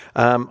doing.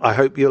 I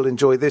hope you'll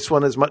enjoy this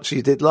one as much as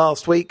you did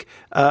last week.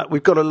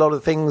 We've got a lot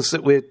of things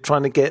that we're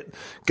trying to get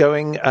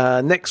going.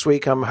 Next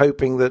week, I'm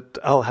hoping that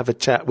I'll have a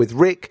chat with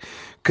Rick,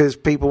 because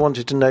people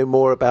wanted to know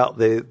more about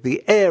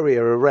the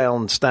area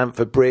around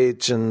Stamford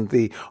Bridge and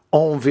the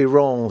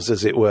environs,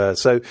 as it were.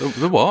 So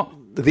the what?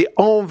 The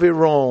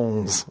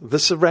environs, the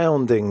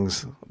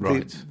surroundings,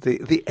 right.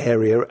 the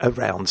area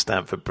around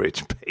Stamford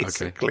Bridge,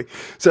 basically. Okay.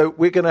 So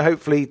we're going to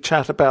hopefully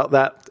chat about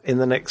that in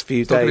the next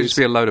few days. It'll just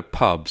be a load of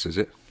pubs, is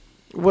it?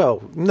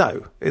 Well,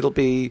 no. It'll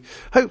be,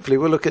 hopefully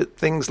we'll look at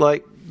things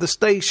like the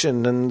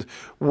station and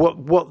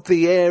what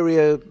the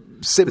area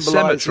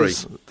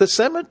symbolises. The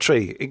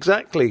cemetery,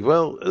 exactly.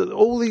 Well,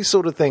 all these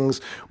sort of things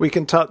we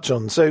can touch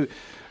on. So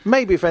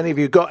maybe if any of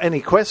you got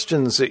any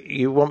questions that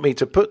you want me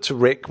to put to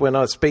Rick when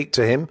I speak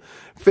to him,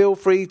 feel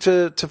free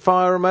to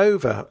fire them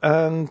over,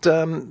 and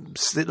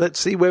let's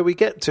see where we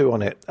get to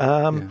on it.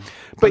 But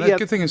the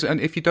good thing is,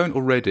 and if you don't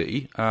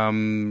already,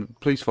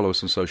 please follow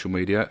us on social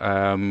media.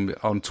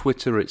 On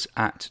Twitter, it's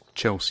at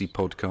Chelsea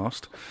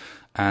Podcast,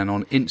 and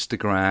on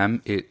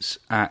Instagram, it's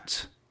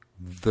at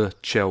the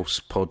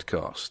Chelsea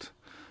Podcast.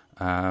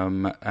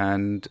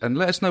 And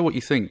let us know what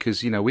you think,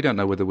 because we don't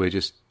know whether we're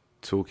just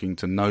talking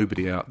to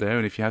nobody out there,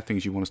 and if you have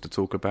things you want us to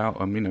talk about,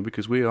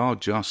 because we are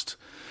just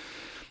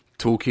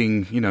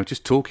talking,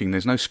 just talking.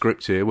 There's no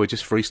script here. We're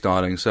just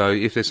freestyling. So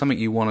if there's something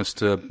you want us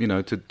to,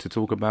 to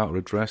talk about or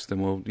address, then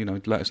we'll,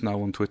 let us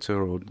know on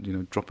Twitter, or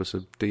drop us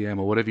a DM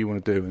or whatever you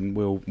want to do, and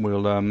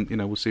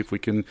we'll see if we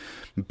can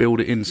build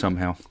it in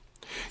somehow.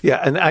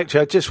 Yeah, and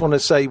actually, I just want to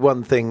say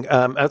one thing.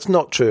 That's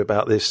not true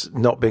about this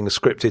not being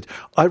scripted.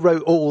 I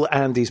wrote all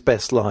Andy's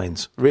best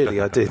lines.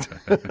 Really, I did.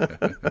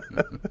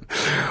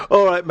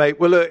 All right, mate.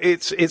 Well, look,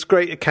 it's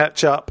great to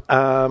catch up.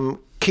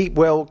 Keep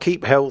well,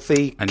 keep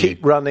healthy, and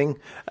keep running,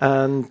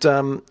 and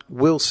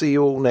we'll see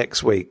you all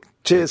next week.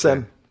 Cheers,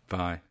 then.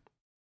 Bye.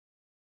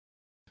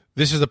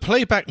 This is a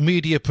Playback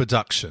Media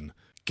production.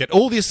 Get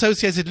all the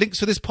associated links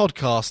for this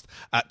podcast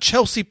at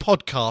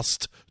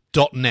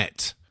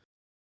chelseapodcast.net.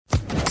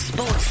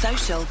 Sports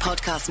Social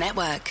Podcast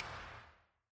Network.